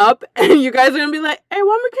going up, and you guys are gonna be like, "Hey,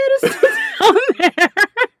 why Makeda's still down there?"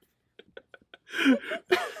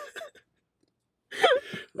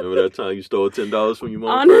 Remember that time you stole $10 from your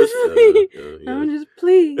mom? Honestly, I'm just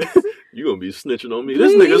please. You gonna be snitching on me?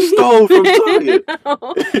 Please. This nigga stole from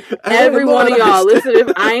Target. Every one of y'all, listen.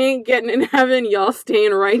 If I ain't getting in heaven, y'all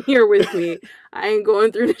staying right here with me. I ain't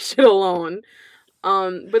going through this shit alone.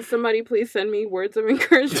 But somebody please send me words of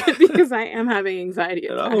encouragement because I am having anxiety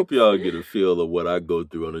attacks. And I hope y'all get a feel of what I go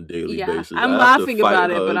through on a daily basis. I'm laughing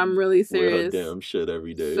about it, but I'm really serious. With her damn shit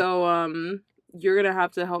every day. So, you're gonna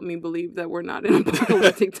have to help me believe that we're not in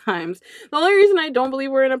apocalyptic times. The only reason I don't believe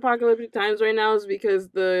we're in apocalyptic times right now is because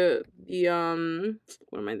the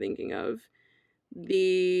what am I thinking of?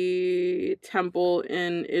 The temple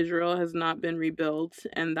in Israel has not been rebuilt,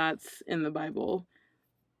 and that's in the Bible.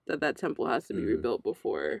 That temple has to be rebuilt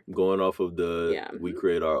before. Going off of we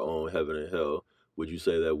create our own heaven and hell, would you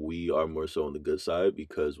say that we are more so on the good side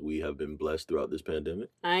because we have been blessed throughout this pandemic?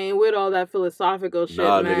 I ain't with all that philosophical shit,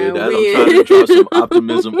 man. Nigga, I'm trying to drop some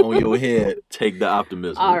optimism on your head. Take the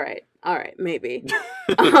optimism. All right, maybe.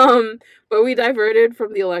 But we diverted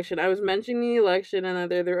from the election. I was mentioning the election,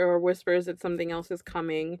 and there are whispers that something else is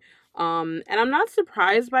coming. And I'm not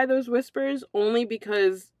surprised by those whispers, only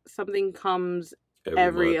because something comes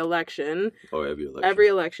every election. Oh, every election. Every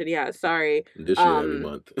election, yeah. Sorry. This year, every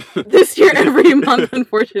month. This year, every month,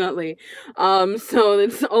 unfortunately. So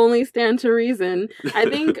it's only stand to reason. I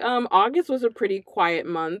think August was a pretty quiet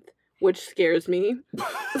month, which scares me.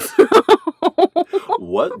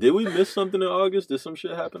 What? Did we miss something in August? Did some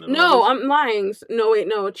shit happen in August? No, I'm lying. No, wait,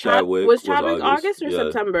 no. Chadwick was Chadwick August or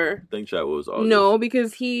September? I think Chadwick was August. No,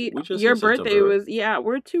 because your birthday was,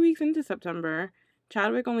 we're 2 weeks into September.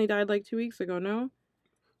 Chadwick only died like 2 weeks ago, no?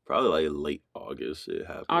 Probably like late August it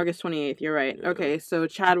happened. August 28th, you're right. Yeah. Okay, so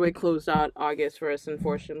Chadwick closed out August for us,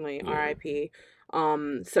 unfortunately. Yeah. R.I.P.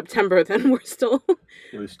 September, then we're still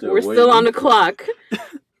on the clock.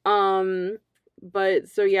 But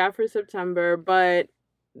so yeah, for September, but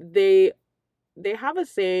they have a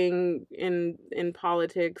saying in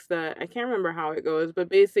politics that I can't remember how it goes, but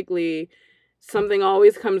basically something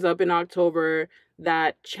always comes up in October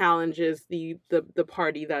that challenges the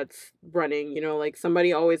party that's running, you know, like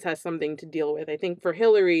somebody always has something to deal with. I think for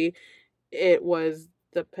Hillary, it was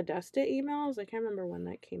the Podesta emails. I can't remember when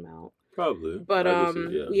that came out. Probably. But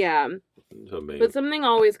yeah. But something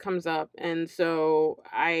always comes up, and so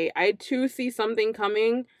I too see something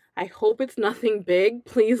coming. I hope it's nothing big.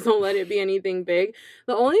 Please don't let it be anything big.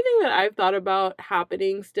 The only thing that I've thought about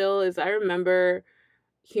happening still is I remember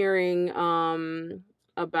hearing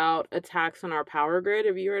about attacks on our power grid.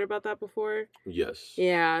 Have you heard about that before? Yes.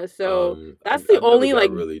 Yeah, so that's the only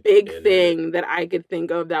like really big thing that I could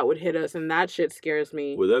think of that would hit us, and that shit scares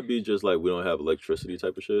me. Would that be just like we don't have electricity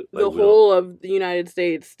type of shit? Like, the whole of the United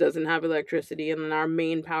States doesn't have electricity, and then our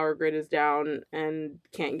main power grid is down and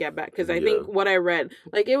can't get back. Because I think what I read,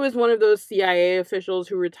 like, it was one of those CIA officials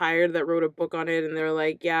who retired that wrote a book on it, and they're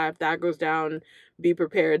like, yeah, if that goes down, be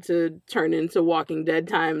prepared to turn into Walking Dead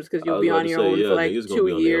times because you'll be on your own for like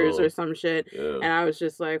 2 years or some shit. Yeah. And I was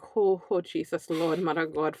just like, oh Jesus, Lord, Mother,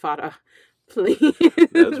 God, Father, please.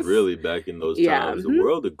 That's really back in those times. The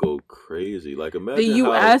world would go crazy. Like, imagine the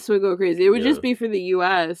U.S. would go crazy. It would just be for the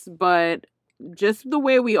U.S., but just the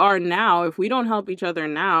way we are now, if we don't help each other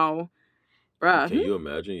now, bruh. Can you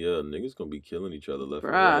imagine? Yeah, niggas gonna be killing each other left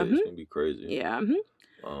and right. It's gonna be crazy. Yeah.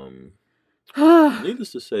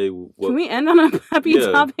 Needless to say, can we end on a happy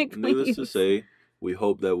topic, please? Needless to say, we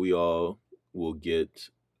hope that we all will get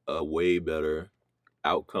a way better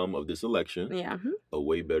outcome of this election. Yeah. A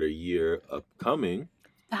way better year upcoming.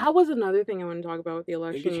 That was another thing I want to talk about with the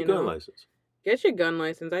election. And get your gun license. Get your gun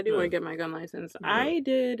license. I do want to Yeah. get my gun license. Yeah. I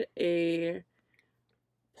did a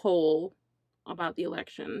poll about the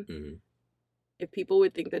election. Mm-hmm. If people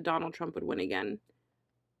would think that Donald Trump would win again.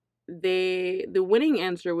 The winning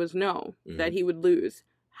answer was no, that he would lose.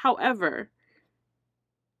 However,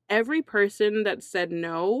 every person that said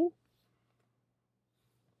no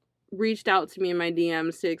reached out to me in my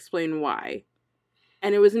DMs to explain why.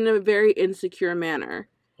 And it was in a very insecure manner.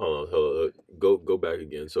 Hold on. Go back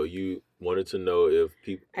again. So you wanted to know if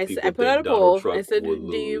people I think put out a Donald poll. Trump I said, will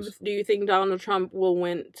do lose? you think Donald Trump will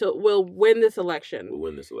win this election? Will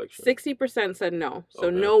win this election. 60% said no. So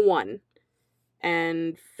Okay. no won.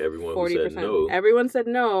 And everyone 40%, who said no. Everyone said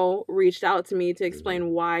no reached out to me to explain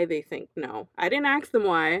why they think no. I didn't ask them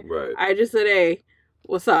why. Right. I just said, hey,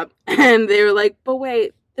 what's up? And they were like, but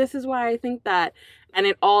wait, this is why I think that. And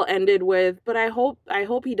it all ended with, but I hope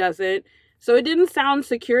he doesn't. So it didn't sound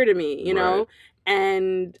secure to me, you know?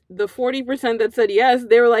 And the 40% that said yes,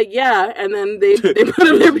 they were like, yeah. And then they put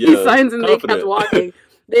up their peace signs and confident. They kept walking.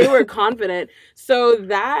 They were confident. So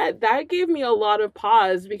that gave me a lot of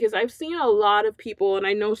pause, because I've seen a lot of people, and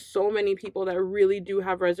I know so many people that really do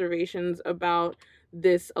have reservations about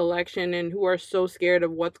this election and who are so scared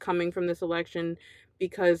of what's coming from this election,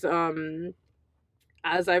 because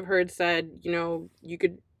as I've heard said, you know, you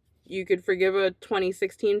could forgive a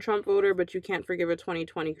 2016 Trump voter, but you can't forgive a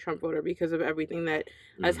 2020 Trump voter because of everything that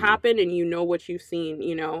has happened, and you know what you've seen,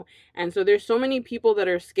 you know. And so there's so many people that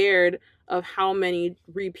are scared of how many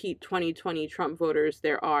repeat 2020 Trump voters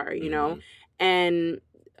there are, you know. And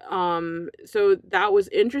so that was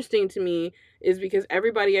interesting to me, is because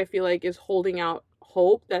everybody, I feel like, is holding out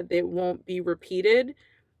hope that they won't be repeated,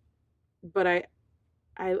 but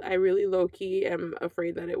I really low-key am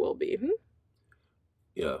afraid that it will be.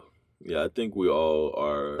 Yeah, I think we all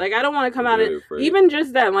are. Like, I don't want to come out and even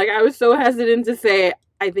just then, like, I was so hesitant to say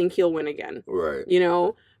I think he'll win again. Right. You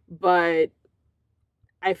know, but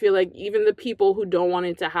I feel like even the people who don't want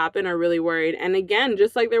it to happen are really worried. And again,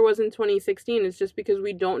 just like there was in 2016, it's just because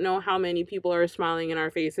we don't know how many people are smiling in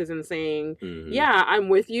our faces and saying, yeah, I'm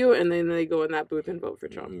with you. And then they go in that booth and vote for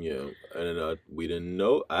Trump. Yeah. And we didn't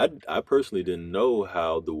know. I personally didn't know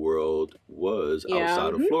how the world was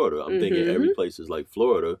outside of Florida. I'm thinking every place is like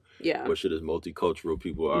Florida. Yeah. Where shit is multicultural.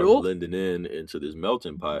 People are blending into this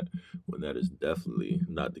melting pot, when that is definitely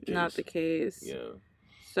not the case. Not the case. Yeah.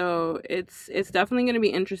 So it's definitely going to be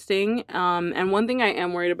interesting. And one thing I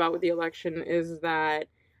am worried about with the election is that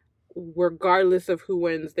regardless of who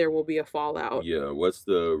wins, there will be a fallout. Yeah. What's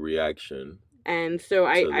the reaction? And so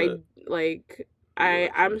I'm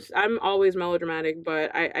always melodramatic,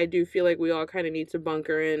 but I do feel like we all kind of need to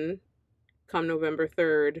bunker in come November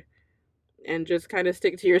 3rd and just kind of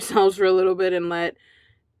stick to yourselves for a little bit and let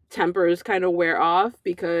tempers kind of wear off,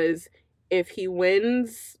 because if he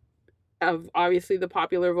wins, obviously the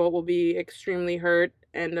popular vote will be extremely hurt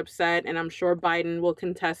and upset, and I'm sure Biden will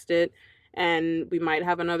contest it, and we might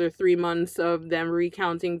have another 3 months of them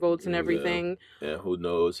recounting votes and everything. And who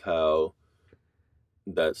knows how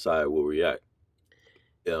that side will react.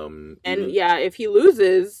 If he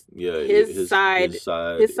loses, his side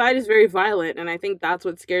is very violent, and I think that's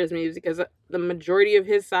what scares me, is because the majority of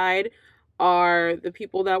his side are the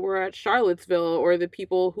people that were at Charlottesville, or the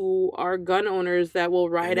people who are gun owners that will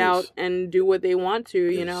ride out and do what they want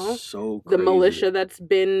to, you know? So crazy. The militia that's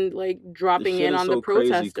been like dropping in on the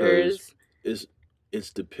protesters.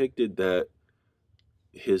 It's depicted that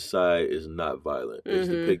his side is not violent. It's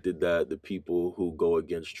depicted that the people who go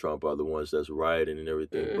against Trump are the ones that's rioting and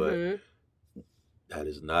everything, but that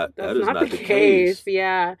is not the case.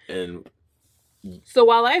 Yeah. And so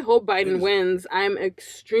while I hope Biden wins, I'm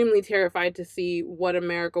extremely terrified to see what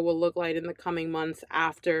America will look like in the coming months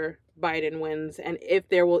after Biden wins, and if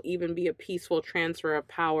there will even be a peaceful transfer of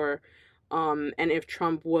power, and if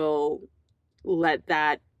Trump will let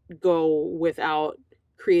that go without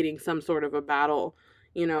creating some sort of a battle,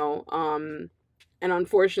 you know. And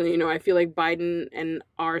unfortunately, you know, I feel like Biden and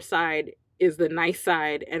our side is the nice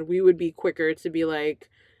side, and we would be quicker to be like,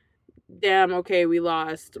 damn, okay, we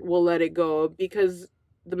lost, we'll let it go, because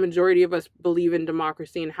the majority of us believe in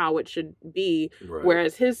democracy and how it should be,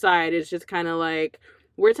 whereas his side is just kind of like,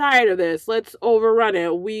 we're tired of this, let's overrun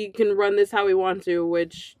it, we can run this how we want to,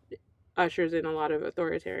 which ushers in a lot of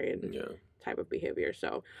authoritarian type of behavior.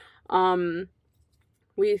 So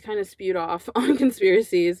we kind of spewed off on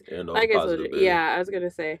conspiracies, and on like positive, I was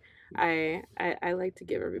gonna say I like to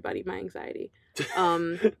give everybody my anxiety.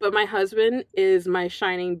 But my husband is my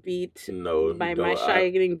shining beat. My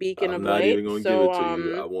shining beacon of light. I'm not even gonna give it to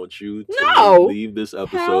you. I want you to leave this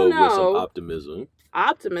episode with some optimism.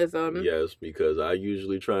 Optimism. Yes, because I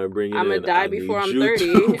usually try and bring it I'm in. I'm gonna die before I'm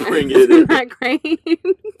 30. Bring it in. Isn't that great?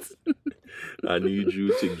 I need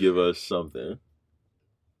you to give us something.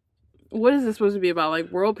 What is this supposed to be about? Like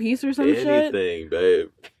world peace or some shit? Anything, babe.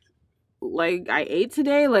 Like I ate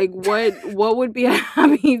today? Like what would be a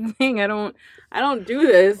happy thing? I don't do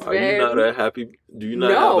this, Are babe. you not a happy? Do you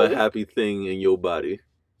not have a happy thing in your body?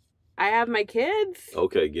 I have my kids.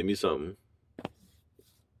 Okay, give me something.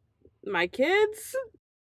 My kids?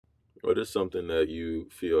 What is something that you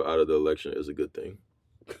feel out of the election is a good thing?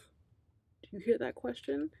 Do you hear that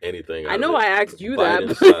question? Anything. I know I asked you Biden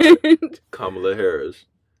that. Side, Kamala Harris.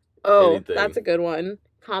 Oh, Anything. That's a good one.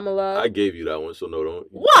 Kamala. I gave you that one, so no, don't.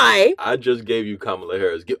 Why? I just gave you Kamala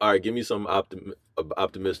Harris. All right, give me some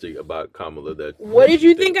optimistic about Kamala. What did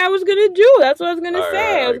you think I was going to do? That's what I was going to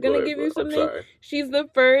say. I was going to give you something. I'm sorry. She's the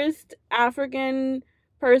first African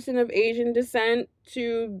person of Asian descent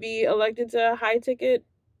to be elected to high ticket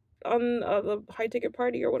on the high ticket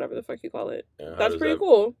party or whatever the fuck you call it. That's pretty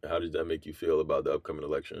cool. How does that make you feel about the upcoming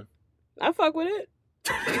election? I fuck with it.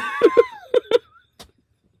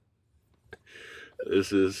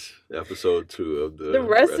 This is episode 2 of The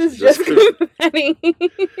rest is just confetti.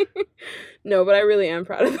 No, but I really am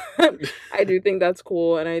proud of that. I do think that's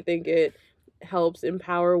cool, and I think it helps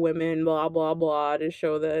empower women, blah, blah, blah, to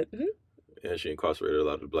show that... And she incarcerated a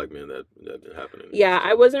lot of the black men that been happening. Yeah,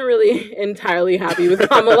 I wasn't really entirely happy with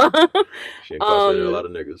Kamala. She incarcerated a lot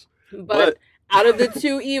of niggas. But out of the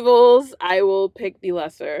two evils, I will pick the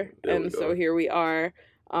lesser. And so here we are.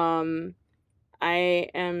 I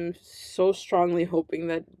am so strongly hoping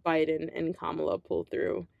that Biden and Kamala pull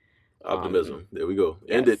through. Optimism. There we go.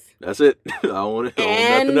 Yes. End it. That's it. I don't want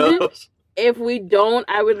nothing else. If we don't,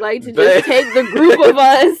 I would like to just take the group of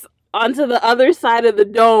us onto the other side of the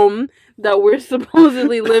dome that we're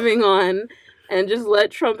supposedly living on and just let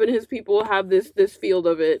Trump and his people have this field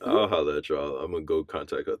of it. I'll holler at y'all. I'm going to go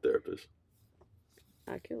contact our therapist.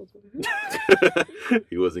 I killed him.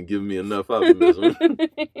 He wasn't giving me enough optimism.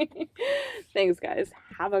 Thanks, guys.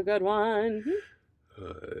 Have a good one.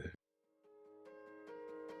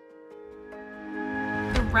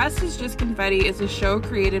 The Rest is Just Confetti is a show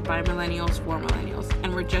created by millennials for millennials,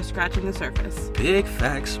 and we're just scratching the surface. Big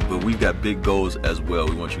facts, but we've got big goals as well.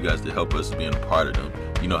 We want you guys to help us being a part of them.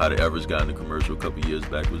 You know how the Everest guy in the commercial a couple years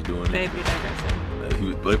back was doing it? Babe, you're digressing.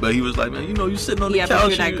 But he was like, man, you sitting on the couch. Yeah,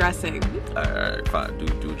 but you're digressing. All right, fine. Do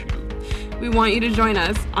what you do. We want you to join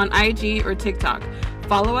us on IG or TikTok.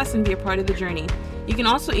 Follow us and be a part of the journey. You can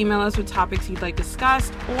also email us with topics you'd like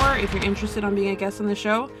discussed, or if you're interested on being a guest on the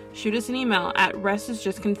show, shoot us an email at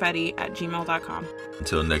restisjustconfetti@gmail.com.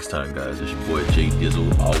 Until next time, guys, it's your boy Jay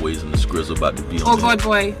Dizzle, always in the scrizzle, about to be on. Oh, God,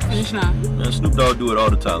 boy. Finish now. Man, Snoop Dogg do it all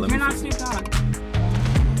the time. You're not Snoop Dogg.